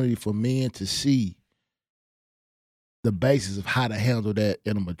opportunity for men to see the basis of how to handle that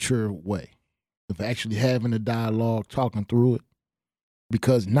in a mature way, of actually having a dialogue, talking through it,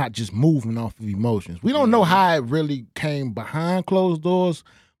 because not just moving off of emotions. We don't know how it really came behind closed doors,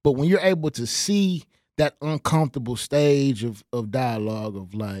 but when you're able to see that uncomfortable stage of dialogue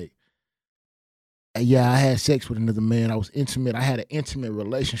of yeah, I had sex with another man. I was intimate. I had an intimate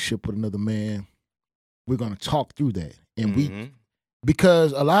relationship with another man. We're going to talk through that. And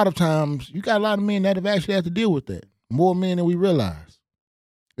because a lot of times, you got a lot of men that have actually had to deal with that. More men than we realize.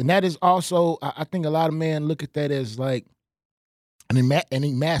 And that is also, I think a lot of men look at that as an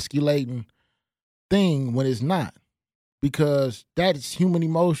emasculating thing when it's not. because that is human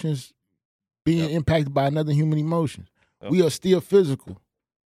emotions being impacted by another human emotion. We are still physical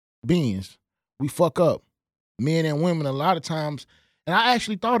beings. We fuck up, men and women, a lot of times. And I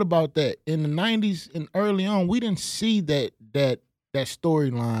actually thought about that in the 90s and early on. We didn't see that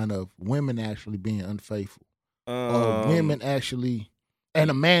storyline of women actually being unfaithful, or women actually, and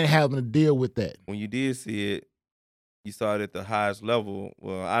a man having to deal with that. When you did see it, you saw it at the highest level.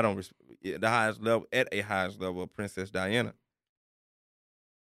 Well, the highest level, at a highest level of Princess Diana.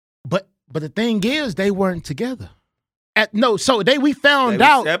 But the thing is, they weren't together. We found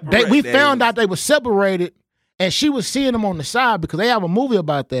out they were separated, and she was seeing them on the side because they have a movie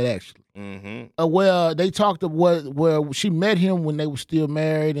about that actually. Mm-hmm. Where they talked of where she met him when they were still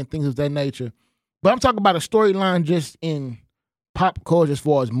married and things of that nature. But I'm talking about a storyline just in pop culture as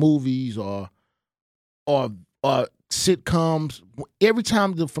far as movies or sitcoms. Every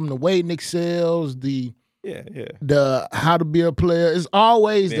time from the way Nick sells, the How to Be a Player, it's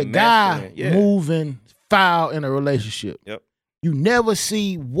always the guy moving foul in a relationship. Yep. You never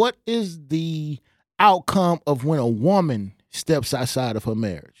see what is the outcome of when a woman steps outside of her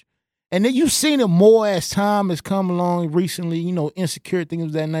marriage. And then you've seen it more as time has come along recently, insecure things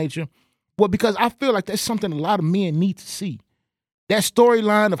of that nature. Well, because I feel like that's something a lot of men need to see. That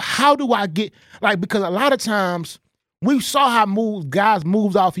storyline of how do I get, because a lot of times we saw how guys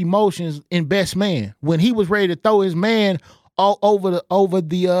moved off emotions in Best Man when he was ready to throw his man all over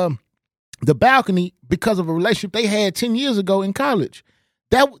the balcony because of a relationship they had 10 years ago in college.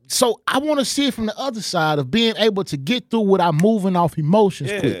 So I want to see it from the other side of being able to get through without moving off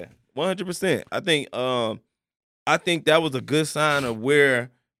emotions. Yeah, 100%. I think that was a good sign of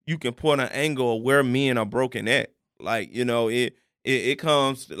where you can point an angle of where men are broken at. It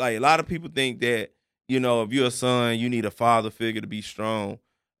comes like a lot of people think that, if you're a son, you need a father figure to be strong.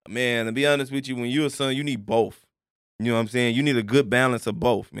 Man, to be honest with you, when you're a son, you need both. You know what I'm saying? You need a good balance of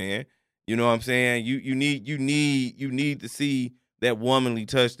both, man. You know what I'm saying? You need to see that womanly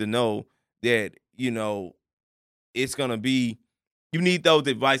touch to know that, it's gonna be, you need those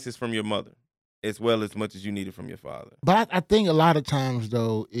advices from your mother as well as much as you need it from your father. But I think a lot of times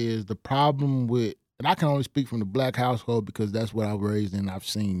though is the problem with, and I can only speak from the black household because that's what I was raised in. I've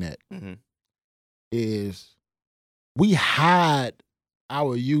seen that. Mm-hmm. Is we hide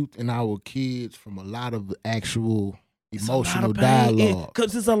our youth and our kids from a lot of actual emotional dialogue.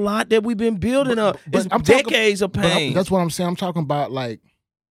 Because it's a lot that we've been building up. It's decades of pain. That's what I'm saying. I'm talking about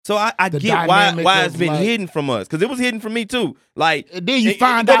So I get why it's been hidden from us. Because it was hidden from me too. And then you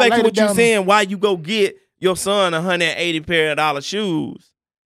find out go back later to what you're saying, why you go get your son $180 pair of shoes.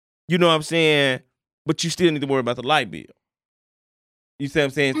 You know what I'm saying? But you still need to worry about the light bill. You see what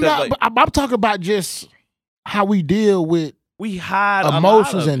I'm saying? But I'm talking about just how we deal with we hide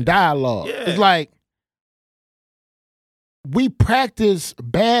emotions and dialogue. Yeah. It's like we practice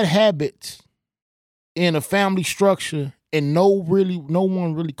bad habits in a family structure and no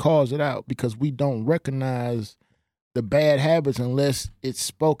one really calls it out because we don't recognize the bad habits unless it's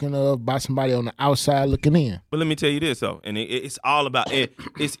spoken of by somebody on the outside looking in. But let me tell you this though, and it's all about it.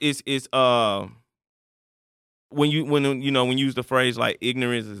 It's when you use the phrase like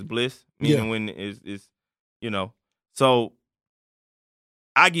ignorance is bliss, meaning when it's So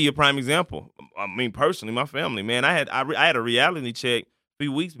I give you a prime example. I mean, personally, my family, man, I had a reality check a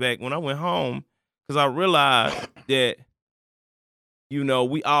few weeks back when I went home because I realized that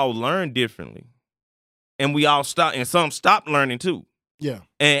we all learn differently, and we all stop, and some stop learning too. Yeah,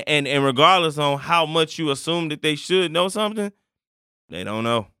 and regardless on how much you assume that they should know something, they don't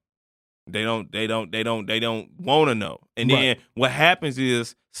know. They don't want to know. And then what happens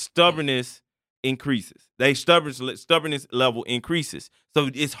is stubbornness increases. Stubbornness level increases. So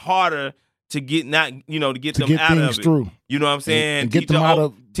it's harder to get them out of it. Through. You know what I'm saying? And get them out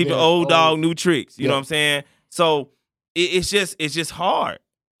of teach the old dog new tricks. You know what I'm saying? So it's just hard.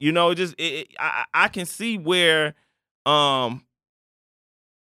 I can see where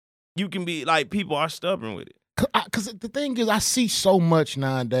you can be like people are stubborn with it. Because the thing is, I see so much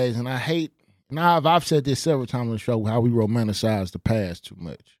nowadays, and I hate. Now I've said this several times on the show how we romanticize the past too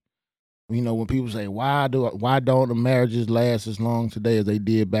much. When people say why don't the marriages last as long today as they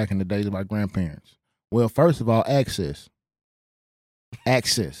did back in the days of our grandparents? Well, first of all, access.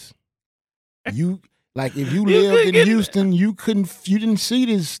 You if you lived in Houston, you didn't see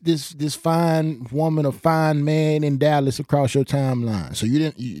this fine woman or fine man in Dallas across your timeline. So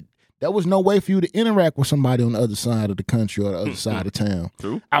there was no way for you to interact with somebody on the other side of the country or the other side of town.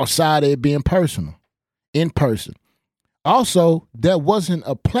 True. Outside of it being in person. Also, there wasn't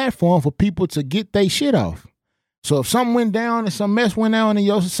a platform for people to get their shit off. So if something went down and some mess went down in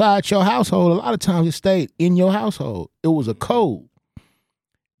your society, your household, a lot of times it stayed in your household. It was a code.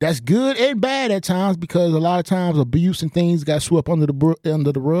 That's good and bad at times because a lot of times abuse and things got swept under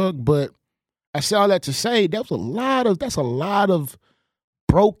the rug. But I say all that to say that's a lot of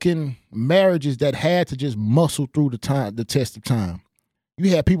broken marriages that had to just muscle through the test of time.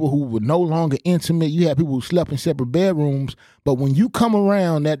 You had people who were no longer intimate. You had people who slept in separate bedrooms. But when you come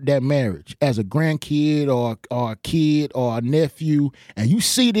around that marriage as a grandkid or a kid or a nephew, and you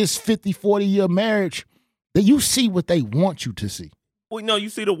see this 50, 40-year marriage, then you see what they want you to see. Well, no, you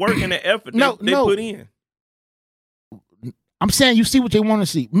see the work and the effort they put in. I'm saying you see what they want to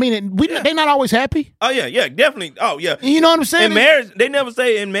see. Meaning, they're not always happy. Oh yeah, definitely. Oh yeah. You know what I'm saying? In marriage, they never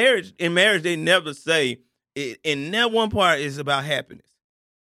say in marriage, they never say it, in that one part is about happiness.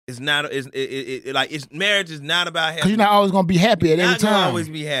 It's not. Marriage is not about happiness. Because you're not always gonna be happy at any time. You're not gonna always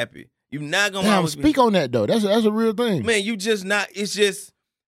be happy. You're not gonna always speak on that though. That's a real thing. Man, you just not. It's just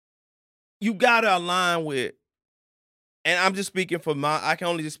you gotta align with. And I'm just speaking for I can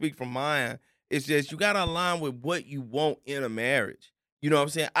only just speak from mine. It's just you gotta align with what you want in a marriage. You know what I'm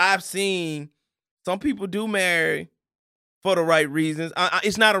saying? I've seen some people do marry for the right reasons.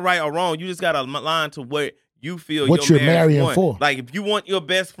 It's not a right or wrong. You just gotta align to what you feel what you're marrying want. for. Like if you want your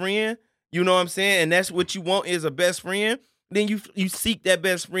best friend, you know what I'm saying, and that's what you want is a best friend, then you seek that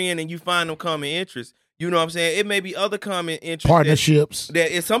best friend and you find them common interests. You know what I'm saying? It may be other common interests. Partnerships.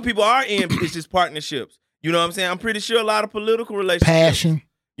 That some people are in, it's just partnerships. You know what I'm saying? I'm pretty sure a lot of political relationships. Passion.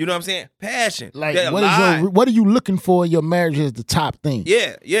 You know what I'm saying? Passion. Like what are you looking for in your marriage as the top thing?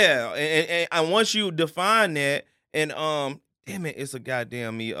 Yeah. And once you define that, and damn it, it's a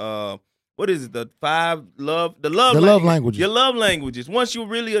goddamn me. What is it? The love languages. Your love languages. Once you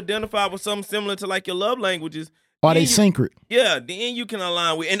really identify with something similar to like your love languages, are they syncret? Yeah, then you can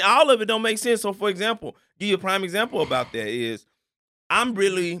align with, and all of it don't make sense. So, for example, give you a prime example about that is,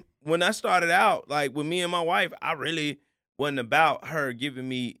 when I started out, like with me and my wife, I really wasn't about her giving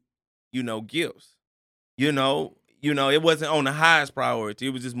me, gifts. It wasn't on the highest priority.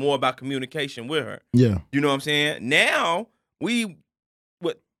 It was just more about communication with her. Yeah. You know what I'm saying? Now, 7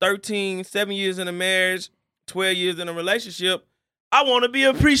 years in a marriage, 12 years in a relationship, I want to be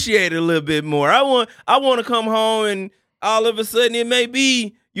appreciated a little bit more. I want to come home and all of a sudden it may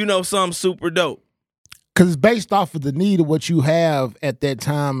be, something super dope. Because it's based off of the need of what you have at that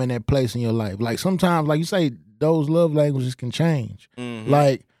time and that place in your life. Like sometimes, like you say, those love languages can change. Mm-hmm.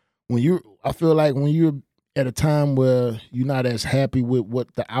 Like I feel like when you're at a time where you're not as happy with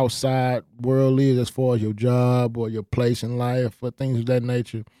what the outside world is as far as your job or your place in life or things of that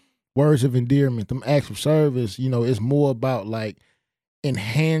nature, words of endearment, them acts of service, it's more about like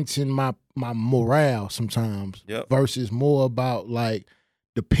enhancing my morale sometimes. Yep. Versus more about like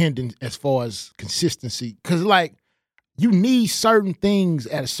dependent as far as consistency. Because like you need certain things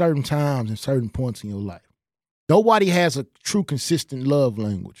at certain times and certain points in your life. Nobody has a true consistent love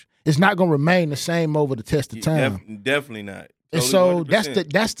language. It's not going to remain the same over the test of time. Definitely not. And so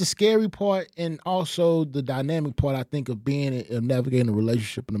 100%. that's the scary part, and also the dynamic part, I think, of navigating a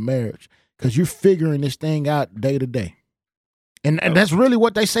relationship and a marriage, because you're figuring this thing out day to day. And that's really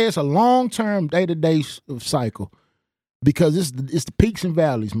what they say. It's a long-term, day-to-day cycle, because it's the peaks and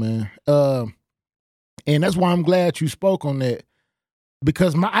valleys, man. And that's why I'm glad you spoke on that,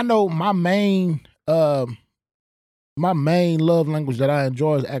 because I know my main love language that I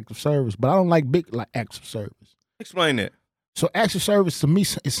enjoy is acts of service, but I don't like big acts of service. Explain that. So acts of service to me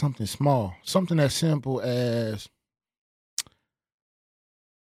is something small, something as simple as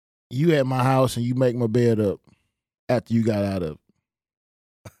you at my house and you make my bed up after you got out of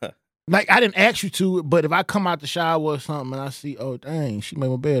it. Like I didn't ask you to, but if I come out the shower or something and I see, oh dang, she made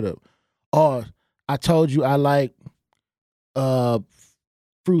my bed up, or I told you I like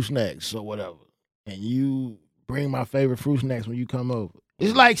fruit snacks or whatever, and you bring my favorite fruit snacks when you come over.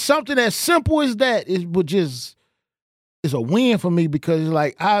 It's like something as simple as that it's a win for me, because it's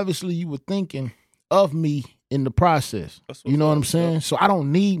like obviously you were thinking of me in the process. You know what I'm saying? So I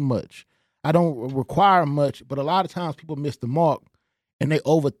don't need much. I don't require much, but a lot of times people miss the mark and they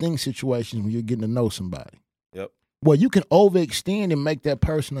overthink situations when you're getting to know somebody. Yep. Well, you can overextend and make that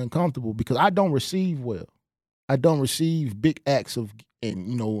person uncomfortable, because I don't receive well. I don't receive big acts of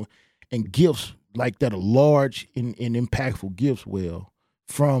and gifts like that are large and impactful gifts well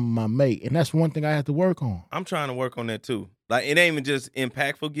from my mate. And that's one thing I have to work on. I'm trying to work on that too. Like it ain't even just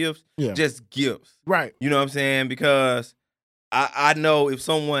impactful gifts, just gifts. Right. You know what I'm saying? Because I know if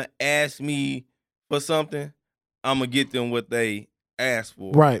someone asks me for something, I'm going to get them what they ask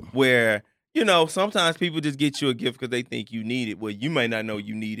for. Right. Where, sometimes people just get you a gift because they think you need it. Well, you may not know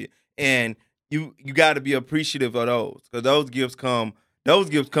you need it. And you got to be appreciative of those, because those gifts come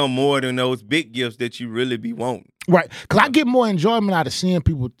more than those big gifts that you really be wanting. Right, because I get more enjoyment out of seeing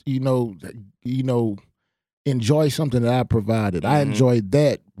people, enjoy something that I provided. I enjoy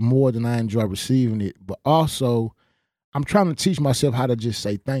that more than I enjoy receiving it. But also, I'm trying to teach myself how to just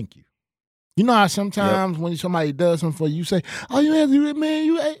say thank you. You know how sometimes when somebody does something for you, you say, "Oh, you have to do it,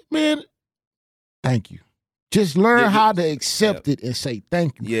 man. Thank you." Just learn how to accept it and say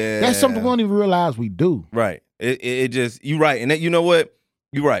thank you. Yeah, that's something we don't even realize we do. Right. It just, you right, and that, you know what?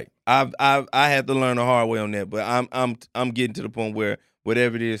 You're right. I had to learn the hard way on that, but I'm getting to the point where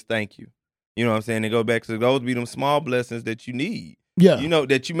whatever it is, thank you. You know what I'm saying? And go back to those be them small blessings that you need. Yeah. You know,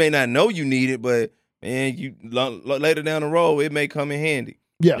 that you may not know you need it, but man, you later down the road, it may come in handy.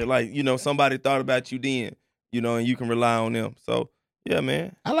 Yeah. You're like, somebody thought about you then, and you can rely on them. So, yeah,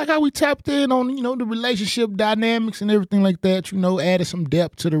 man. I like how we tapped in on, the relationship dynamics and everything like that, added some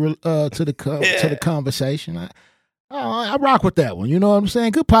depth to the conversation. I rock with that one. You know what I'm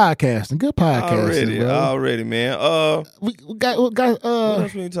saying? Good podcasting. Already, man. We got what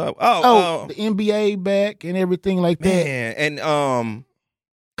else we talk? The NBA back and everything like that. Man, and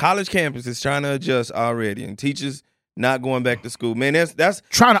college campus is trying to adjust already, and teachers not going back to school. Man, that's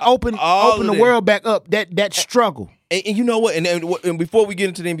trying to open the world back up. That struggle. And you know what? And before we get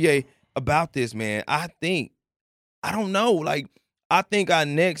into the NBA about this, man, I don't know. Like, I think our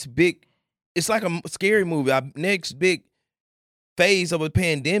next big, it's like a scary movie. Our next big phase of a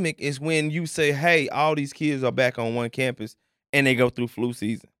pandemic is when you say, hey, all these kids are back on one campus and they go through flu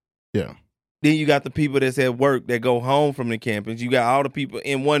season. Yeah. Then you got the people that's at work that go home from the campus. You got all the people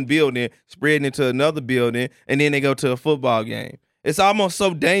in one building spreading into another building, and then they go to a football game. It's almost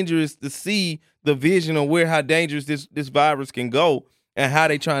so dangerous to see the vision of how dangerous this virus can go and how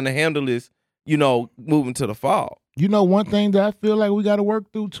they trying to handle this, moving to the fall. One thing that I feel like we got to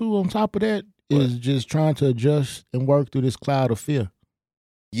work through, too, on top of that, is just trying to adjust and work through this cloud of fear.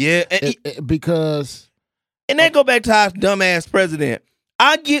 Yeah. Because... And that go back to our dumbass president.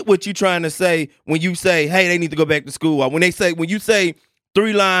 I get what you're trying to say when you say, hey, they need to go back to school. When you say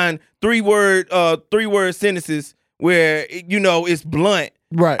three word sentences where, it's blunt.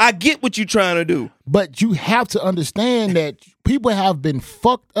 Right. I get what you're trying to do. But you have to understand that people have been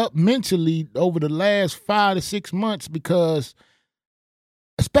fucked up mentally over the last 5 to 6 months, because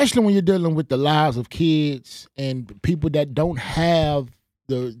especially when you're dealing with the lives of kids and people that don't have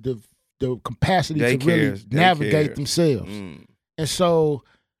the capacity to really navigate themselves. And so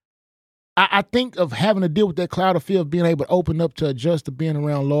I think of having to deal with that cloud of fear of being able to open up to adjust to being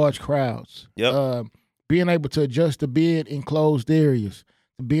around large crowds. Yep. Being able to adjust to being in closed areas,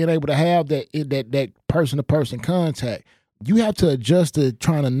 being able to have that person-to-person contact. You have to adjust to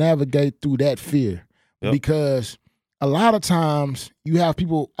trying to navigate through that fear. Yep. Because a lot of times you have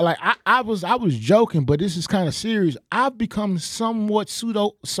people like I was joking, but this is kind of serious. I've become somewhat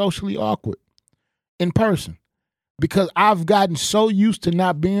socially awkward in person, because I've gotten so used to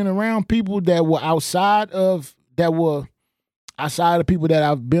not being around people that were outside of people that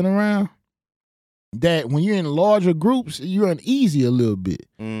I've been around, that when you're in larger groups, you're uneasy a little bit.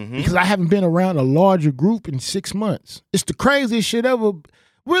 Mm-hmm. Because I haven't been around a larger group in 6 months. It's the craziest shit ever,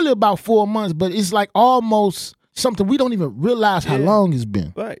 really about 4 months, but it's like almost something we don't even realize how long it's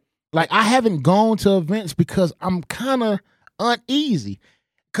been. Right. Like, I haven't gone to events because I'm kind of uneasy.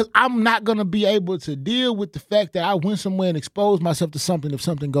 Because I'm not going to be able to deal with the fact that I went somewhere and exposed myself to something if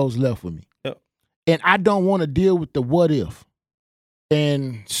something goes left with me. Yep. And I don't want to deal with the what if.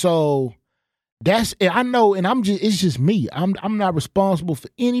 And so I know, and it's just me. I'm not responsible for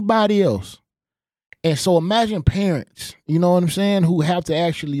anybody else. And so imagine parents, you know what I'm saying, who have to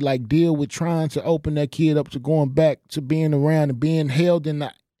actually like deal with trying to open their kid up to going back to being around and being held in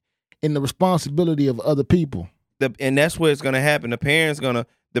the responsibility of other people. And that's where it's going to happen. The kid's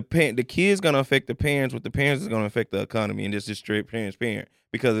going to affect the parents. What the parents is going to affect the economy, and this is straight parent.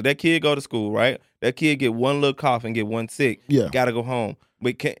 Because if that kid go to school, right, that kid get one little cough and get one sick, got to go home.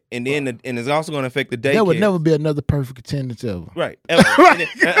 And it's also going to affect the daycare. There would never be another perfect attendance ever. Right. Ever.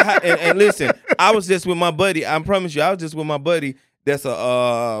 and listen, I was just with my buddy. I promise you, I was just with my buddy that's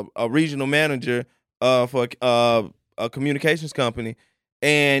a regional manager for a communications company.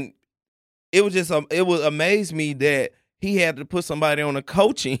 And it would amaze me that he had to put somebody on a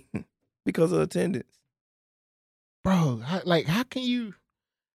coaching because of attendance. Bro, how can you...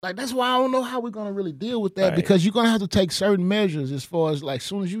 Like, that's why I don't know how we're going to really deal with that, because you're going to have to take certain measures as far as, like, as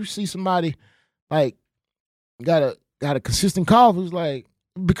soon as you see somebody, like, got a consistent cough, it's like,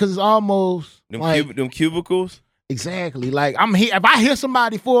 because it's almost them cubicles? Exactly. Like, I'm here. If I hear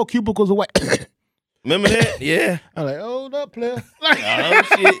somebody 4 cubicles away, Remember that? Yeah. I'm like, hold up, player. Oh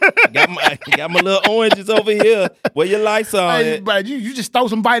shit! Got my little oranges over here. Where your lights on? Hey, but you just throw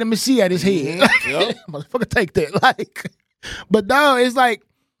some vitamin C at his head. Yep. Motherfucker, take that. Like, but no, it's like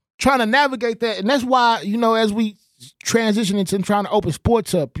trying to navigate that, and that's why as we transition into trying to open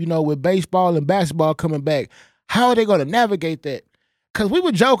sports up, with baseball and basketball coming back, how are they going to navigate that? Because we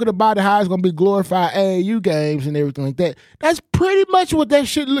were joking about it, how it's going to be glorified AAU games and everything like that. That's pretty much what that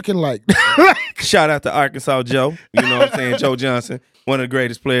shit looking like. Shout out to Arkansas Joe. You know what I'm saying? Joe Johnson, one of the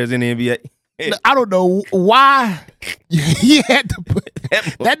greatest players in the NBA. I don't know why he had to put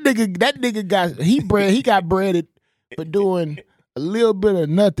that nigga. He got breaded for doing a little bit of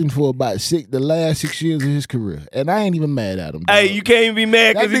nothing for about the last 6 years of his career, and I ain't even mad at him. Dog. Hey, you can't even be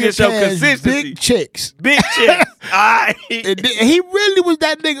mad because he can show consistency. Big checks. And he really was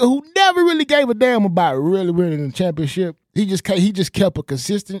that nigga who never really gave a damn about really winning the championship. He just kept a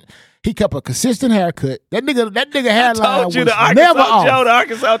consistent. He kept a consistent haircut. That nigga hairline was never off. Joe, the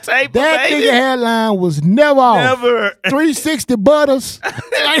Arkansas tape. That nigga hairline was never off. Never. 360 butters.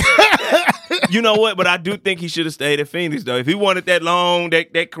 You know what? But I do think he should have stayed at Phoenix though. If he wanted that long,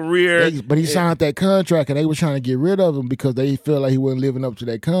 that career. But he signed that contract, and they were trying to get rid of him because they felt like he wasn't living up to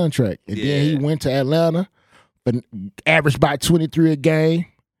that contract. And then he went to Atlanta, but averaged about 23 a game,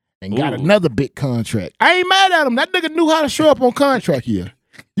 and got another big contract. I ain't mad at him. That nigga knew how to show up on contract year.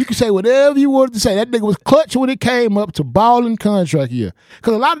 You can say whatever you wanted to say. That nigga was clutch when it came up to balling contract year.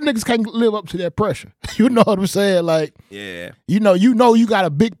 Because a lot of niggas can't live up to that pressure. You know what I'm saying? Like, yeah. You know you got a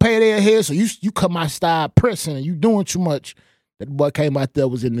big payday ahead, so you come outside pressing and you doing too much. That boy came out there,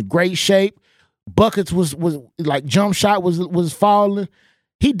 was in the great shape. Buckets was like jump shot was falling.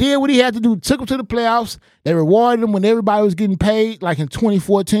 He did what he had to do, took him to the playoffs. They rewarded him when everybody was getting paid, like in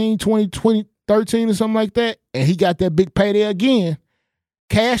 2014, 2013 or something like that. And he got that big payday again.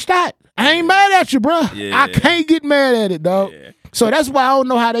 Cashed out. I ain't mad at you, bro. Yeah. I can't get mad at it, dog. Yeah. So that's why I don't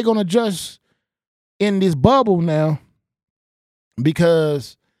know how they're going to adjust in this bubble now.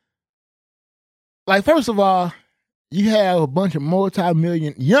 Because, like, first of all, you have a bunch of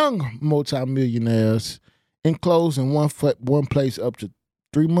young multi-millionaires enclosed in one place up to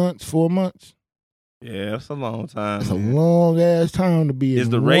 3 months, 4 months. Yeah, that's a long time. It's a long-ass time to be in one spot. Is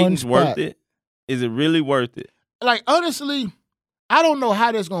the ratings worth it? Is it really worth it? Like, honestly, I don't know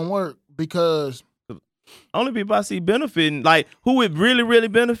how that's going to work because only people I see benefiting, like who it really, really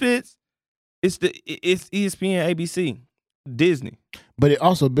benefits, it's ESPN, ABC, Disney. But it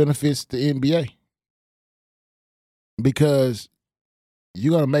also benefits the NBA because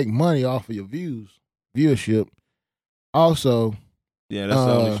you're going to make money off of your viewership. Also, yeah, that's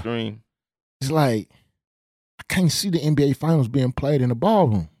the only stream. It's like, I can't see the NBA finals being played in the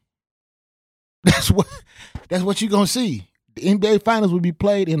ballroom. That's what you're going to see. The NBA finals would be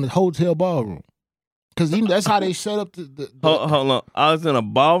played in the hotel ballroom. Because that's how they set up the Hold on. I was in a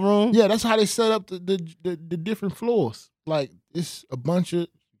ballroom? Yeah, that's how they set up the different floors. Like, it's a bunch of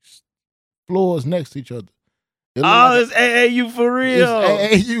floors next to each other. It's AAU for real.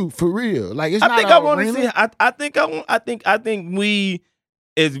 It's AAU for real. Like, it's I not think an I want to arena. see. I think we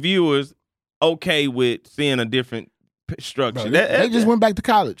as viewers okay with seeing a different structure. Bro, they just went back to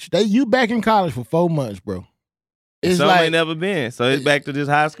college. You back in college for 4 months, bro. It's like ain't never been. So it's back to this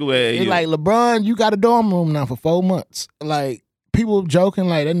high school AAU. It's like LeBron, you got a dorm room now for 4 months. Like, people joking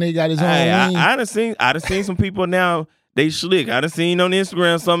like that nigga got his own wing. I done seen some people now, they slick. I done seen on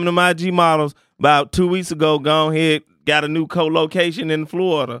Instagram some of them IG models about 2 weeks ago gone ahead, got a new co-location in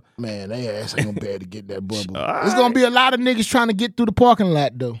Florida. Man, they ass ain't gonna be able to get that bubble. There's gonna be a lot of niggas trying to get through the parking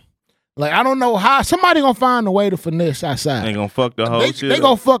lot though. Like, I don't know how. Somebody gonna find a way to finesse outside. They gonna fuck the whole shit They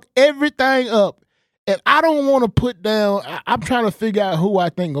gonna fuck everything up. And I don't want to put down. I'm trying to figure out who I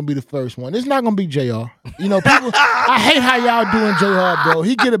think gonna be the first one. It's not gonna be JR. You know, people. I hate how y'all doing JR, bro.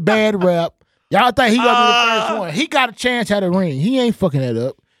 He get a bad rap. Y'all think he gonna be the first one. He got a chance at a ring. He ain't fucking that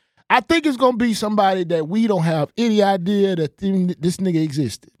up. I think it's gonna be somebody that we don't have any idea that this nigga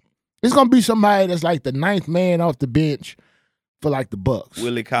existed. It's gonna be somebody that's like the 9th man off the bench for like the Bucks.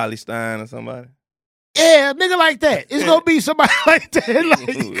 Willie Cauley-Stein or somebody. Yeah, nigga like that. It's gonna be somebody like that.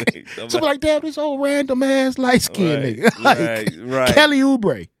 Like, somebody like, damn, this old random ass light skinned nigga. Like, right. Kelly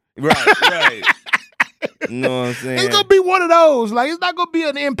Oubre. Right. You know what I'm saying? It's gonna be one of those. Like, it's not gonna be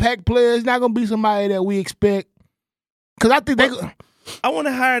an impact player. It's not gonna be somebody that we expect. Cause I think I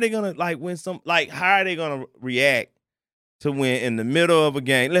wonder how are they gonna how are they gonna react to when in the middle of a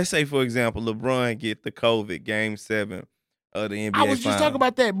game, let's say for example, LeBron get the COVID game 7 of the NBA. I was just talking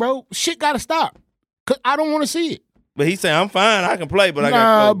about that, bro. Shit gotta stop. Cause I don't want to see it. But he said, I'm fine, I can play, but I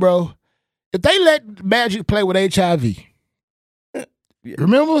got COVID. Bro. If they let Magic play with HIV,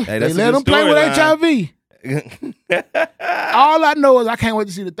 Remember? Hey, They that's a let good them play with storyline. HIV. All I know is I can't wait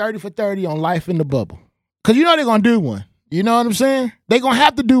to see the 30 for 30 on Life in the Bubble. Because you know they're going to do one. You know what I'm saying? They're going to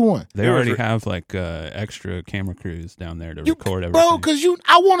have to do one. They already have like extra camera crews down there to record everything. Bro, because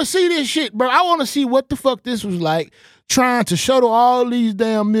I want to see this shit, bro. I want to see what the fuck this was like trying to shuttle all these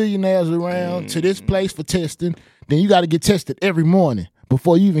damn millionaires around to this place for testing. Then you got to get tested every morning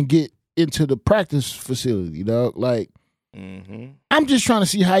before you even get into the practice facility, dog. Like, I'm just trying to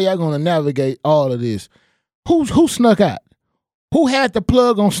see how y'all going to navigate all of this. Who snuck out? Who had the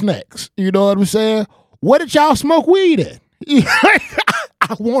plug on snacks? You know what I'm saying? Where did y'all smoke weed at?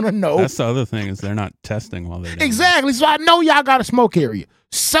 I want to know. That's the other thing is they're not testing while they're doing Exactly. So I know y'all got a smoke area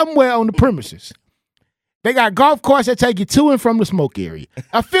somewhere on the premises. They got golf carts that take you to and from the smoke area.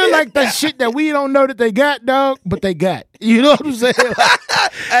 I feel like that shit that we don't know that they got, dog, but they got. You know what I'm saying?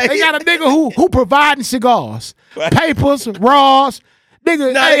 Like, they got a nigga who providing cigars, papers, raws.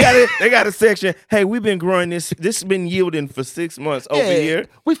 Nigga, No, they got a section. Hey, we've been growing this. This has been yielding for 6 months over here.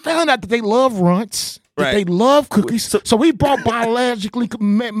 We found out that they love runts. That Right. they love cookies. So we brought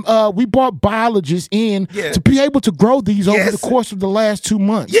we brought biologists in to be able to grow these over the course of the last 2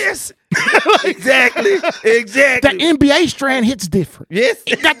 months. Yes, exactly. The NBA strand hits different. Yes,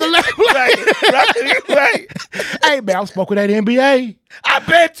 It got the right. Hey man, I'm smoking that NBA. I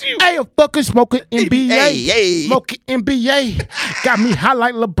bet you. Hey, I'm fucking smoking NBA. Hey. Smoking NBA. Got me hot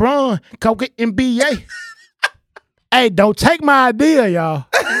like LeBron. Coke NBA. Hey, don't take my idea, y'all.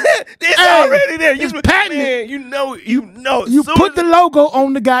 It's already there. It's patented. Man, you know. You put the logo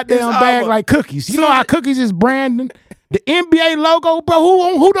on the goddamn It's bag our- like cookies. You know how cookies is branding? The NBA logo,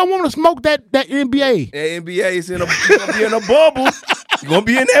 bro. Who don't want to smoke that NBA? The NBA is gonna be in a bubble. You're gonna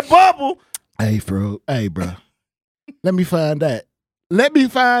be in that bubble. Hey, bro. Let me find that.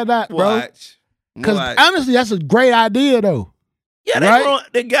 Bro. Watch. Because honestly, that's a great idea, though. Yeah, right?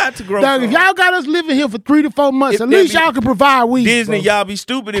 they got to grow. Dog, if y'all got us living here for 3 to 4 months, If at there least be y'all can provide weed. Disney, bro. y'all be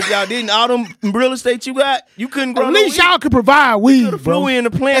stupid if y'all didn't. All them real estate you got, you couldn't grow. At least y'all can provide weed, could have bro. flew in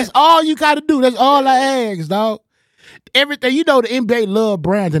the plant. That's all you got to do. That's all I ask, dog. Everything, you know, the NBA love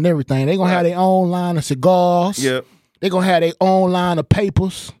brands and everything. They gonna have their own line of cigars. Yep. They gonna have their own line of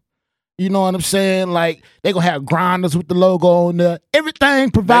papers. You know what I'm saying? Like they gonna have grinders with the logo on there. Everything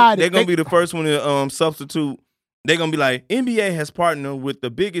provided. They're gonna be the first one to substitute. They're gonna be like, NBA has partnered with the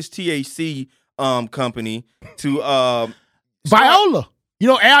biggest THC company to Viola. You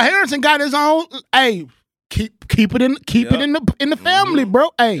know, Al Harrison got his own. Hey, keep it in the family, bro.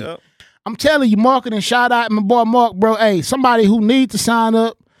 Hey, Yep. I'm telling you, marketing shout out my boy Mark, bro. Hey, somebody who needs to sign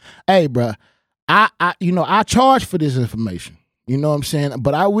up. Hey, bro, I charge for this information. You know what I'm saying?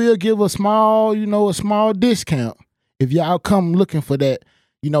 But I will give a small discount if y'all come looking for that.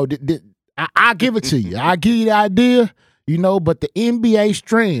 You know, I give it to you. I give you the idea. You know, but the NBA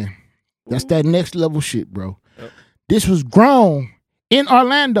strand, that's that next level shit, bro. Yep. This was grown in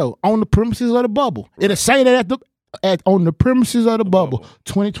Orlando on the premises of the bubble. It'll say that on the premises of the bubble,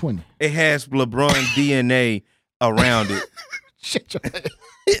 2020. it has LeBron DNA around it. Shit,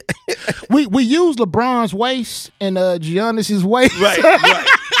 we use LeBron's waist and Giannis's waist Right.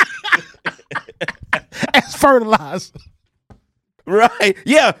 as fertilizer. Right.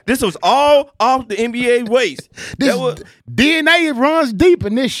 Yeah, this was all off the NBA waste. This DNA runs deep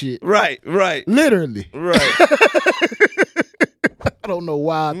in this shit. Right. Literally. Right. I don't know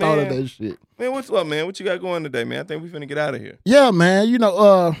why I thought of that shit. Man, what's up, man? What you got going today, man? I think we finna get out of here. Yeah, man. You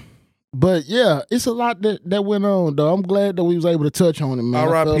know, but yeah, it's a lot that went on, though. I'm glad that we was able to touch on it, man.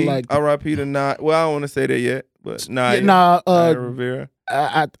 I felt like R.I.P. to Naya. Well, I don't want to say that yet, but Naya. Naya Rivera.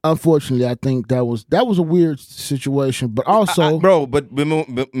 I unfortunately, I think that was a weird situation, but also, bro. But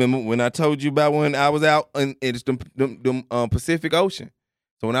remember when I told you about when I was out in it's the Pacific Ocean.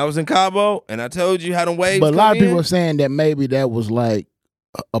 So when I was in Cabo and I told you how the waves. But a lot of people are saying that maybe that was like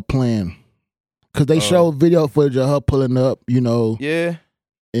a plan because they showed video footage of her pulling up, you know. Yeah.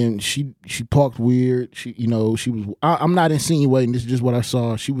 And she parked weird. She was. I'm not insinuating. This is just what I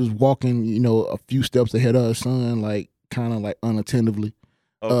saw. She was walking, you know, a few steps ahead of her son, like kind of like unattentively.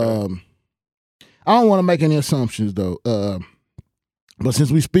 Okay. I don't want to make any assumptions though. But since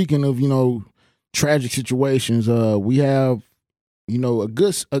we're speaking of, you know, tragic situations, we have, you know, a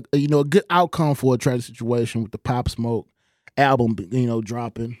good outcome for a tragic situation with the Pop Smoke album, you know,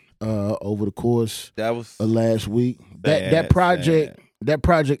 dropping over the course That was of last week. That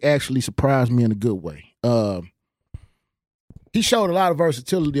project actually surprised me in a good way. He showed a lot of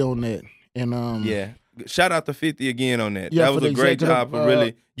versatility on that, and yeah. Shout out to 50 again on that. Yeah, that was for a the great executive, job. For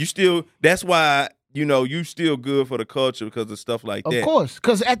really, you still. That's why you know, you still good for the culture because of stuff like that. Of course,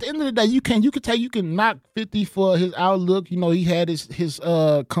 because at the end of the day, you can knock 50 for his outlook. You know, he had his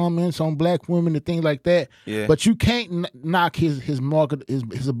comments on black women and things like that. Yeah. But you can't knock his market,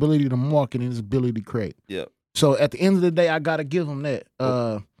 his ability to market and his ability to create. Yeah. So at the end of the day, I gotta give him that.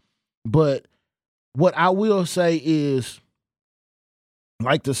 But what I will say is,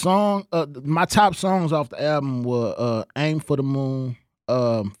 like the song, my top songs off the album were "Aim for the Moon."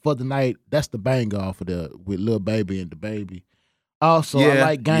 For the Night, that's the banger off of there with Lil Baby and DaBaby. Also, I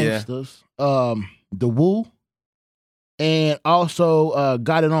like Gangsters, The Woo, and also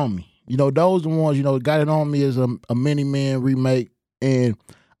Got It On Me. You know, those are the ones, you know, Got It On Me is a Many Men remake. And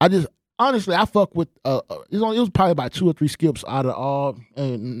I just, honestly, I fuck with, it was probably about 2 or 3 skips out of all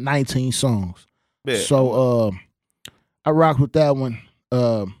 19 songs. Yeah. So I rock with that one.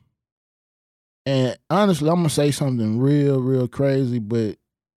 And honestly, I'm gonna say something real crazy, but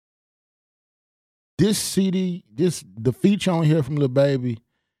this CD, the feature on here from Lil Baby,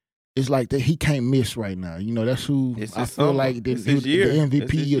 is like that he can't miss right now. You know, that's who I feel like he was the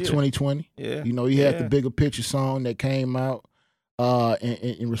MVP of 2020. Yeah. You know, he had the Bigger Picture song that came out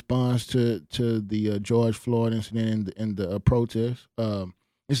in response to the George Floyd incident and the protest.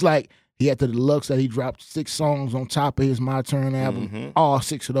 It's like he had the deluxe that he dropped 6 songs on top of his My Turn album. Mm-hmm. All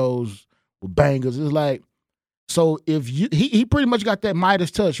 6 of those were bangers. It's like, so if he pretty much got that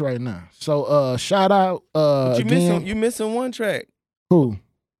Midas touch right now. So shout out you missing one track. Who?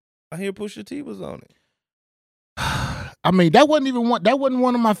 I hear Pusha T was on it. I mean, that wasn't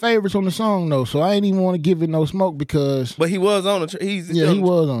one of my favorites on the song though, so I ain't even want to give it no smoke because. But he was on the he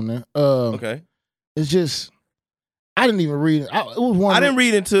was on there. Okay. It's just I didn't even read it. It was one. I didn't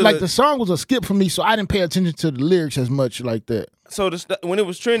read into like the song was a skip for me, so I didn't pay attention to the lyrics as much like that. So when it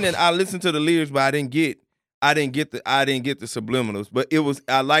was trending, I listened to the lyrics, but I didn't get the subliminals. But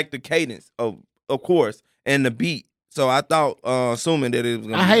I liked the cadence of course, and the beat. So I thought, assuming that it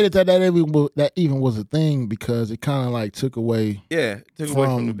was. I hated that even was a thing because it kind of like took away. Yeah, away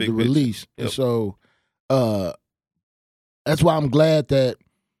from the big release. Yep. And so, that's why I'm glad that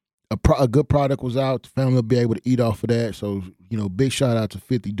a good product was out. The family will be able to eat off of that. So, you know, big shout out to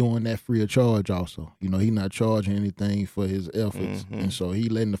 50 doing that free of charge also. You know, he not charging anything for his efforts. Mm-hmm. And so he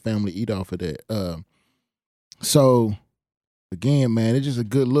letting the family eat off of that. So, again, man, it's just a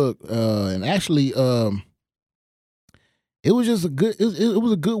good look. And actually, it was just it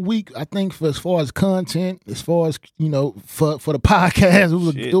was a good week, I think, for as far as content, as far as, you know, for the podcast.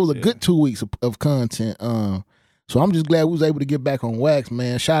 It was a good 2 weeks of content. So I'm just glad we was able to get back on wax,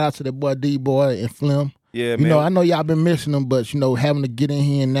 man. Shout out to that boy D-Boy and Flim. Yeah, man. You know, I know y'all been missing them, but, you know, having to get in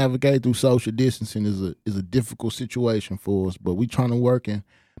here and navigate through social distancing is a difficult situation for us. But we trying to work and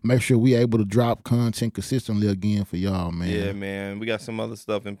make sure we able to drop content consistently again for y'all, man. Yeah, man. We got some other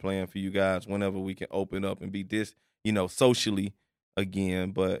stuff in plan for you guys whenever we can open up and be socially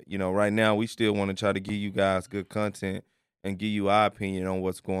again. But, you know, right now we still want to try to give you guys good content and give you our opinion on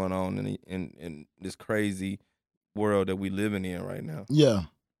what's going on in this crazy world that we living in right now. Yeah.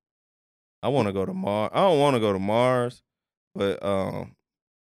 I want to go to Mars. I don't want to go to Mars, but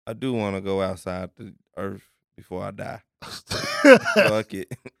I do want to go outside the Earth before I die. Fuck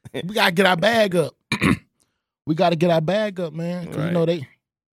it. We gotta get our bag up. We gotta get our bag up, man. Because you know they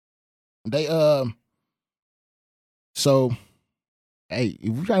so hey,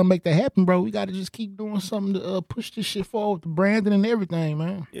 if we try to make that happen, bro, we gotta just keep doing something to push this shit forward, the branding and everything,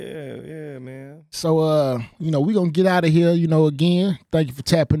 man. Yeah, man. So you know, we gonna get out of here, you know, again. Thank you for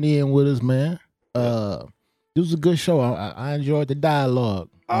tapping in with us, man. It was a good show. I enjoyed the dialogue.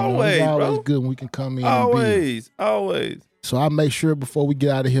 Always, it's always bro. good when we can come in. Always. So I make sure before we get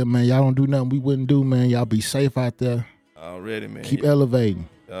out of here, man, y'all don't do nothing we wouldn't do, man. Y'all be safe out there. Already, man. Keep elevating.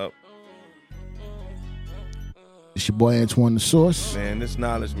 Yep. It's your boy Antoine the Source. Man, this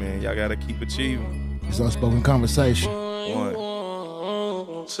knowledge, man. Y'all gotta keep achieving. It's Unspoken Conversation. One.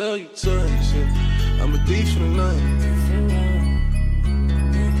 Tell you twice, I'm a thief for the night.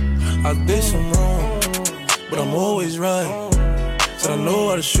 I did some wrong, but I'm always right. Said I know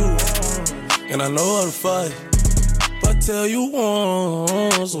how to shoot, and I know how to fight. If I tell you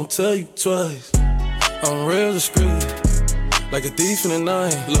once, I'll tell you twice. I'm real discreet, like a thief in the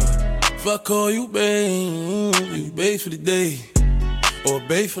night. Look, if I call you babe, you babe for the day, or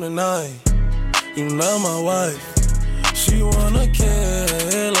babe for the night. You not my wife. She wanna kill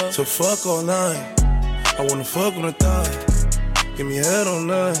her, so fuck all night. I wanna fuck on the thigh, give me head all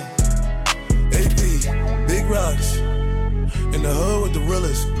night. AP, big rocks, in the hood with the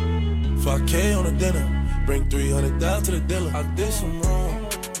realest. 5K on the dinner, bring 300 down to the dealer. I did some wrong,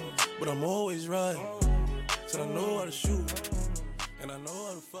 but I'm always right. Said I know how to shoot, and I know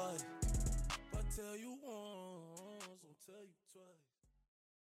how to fight.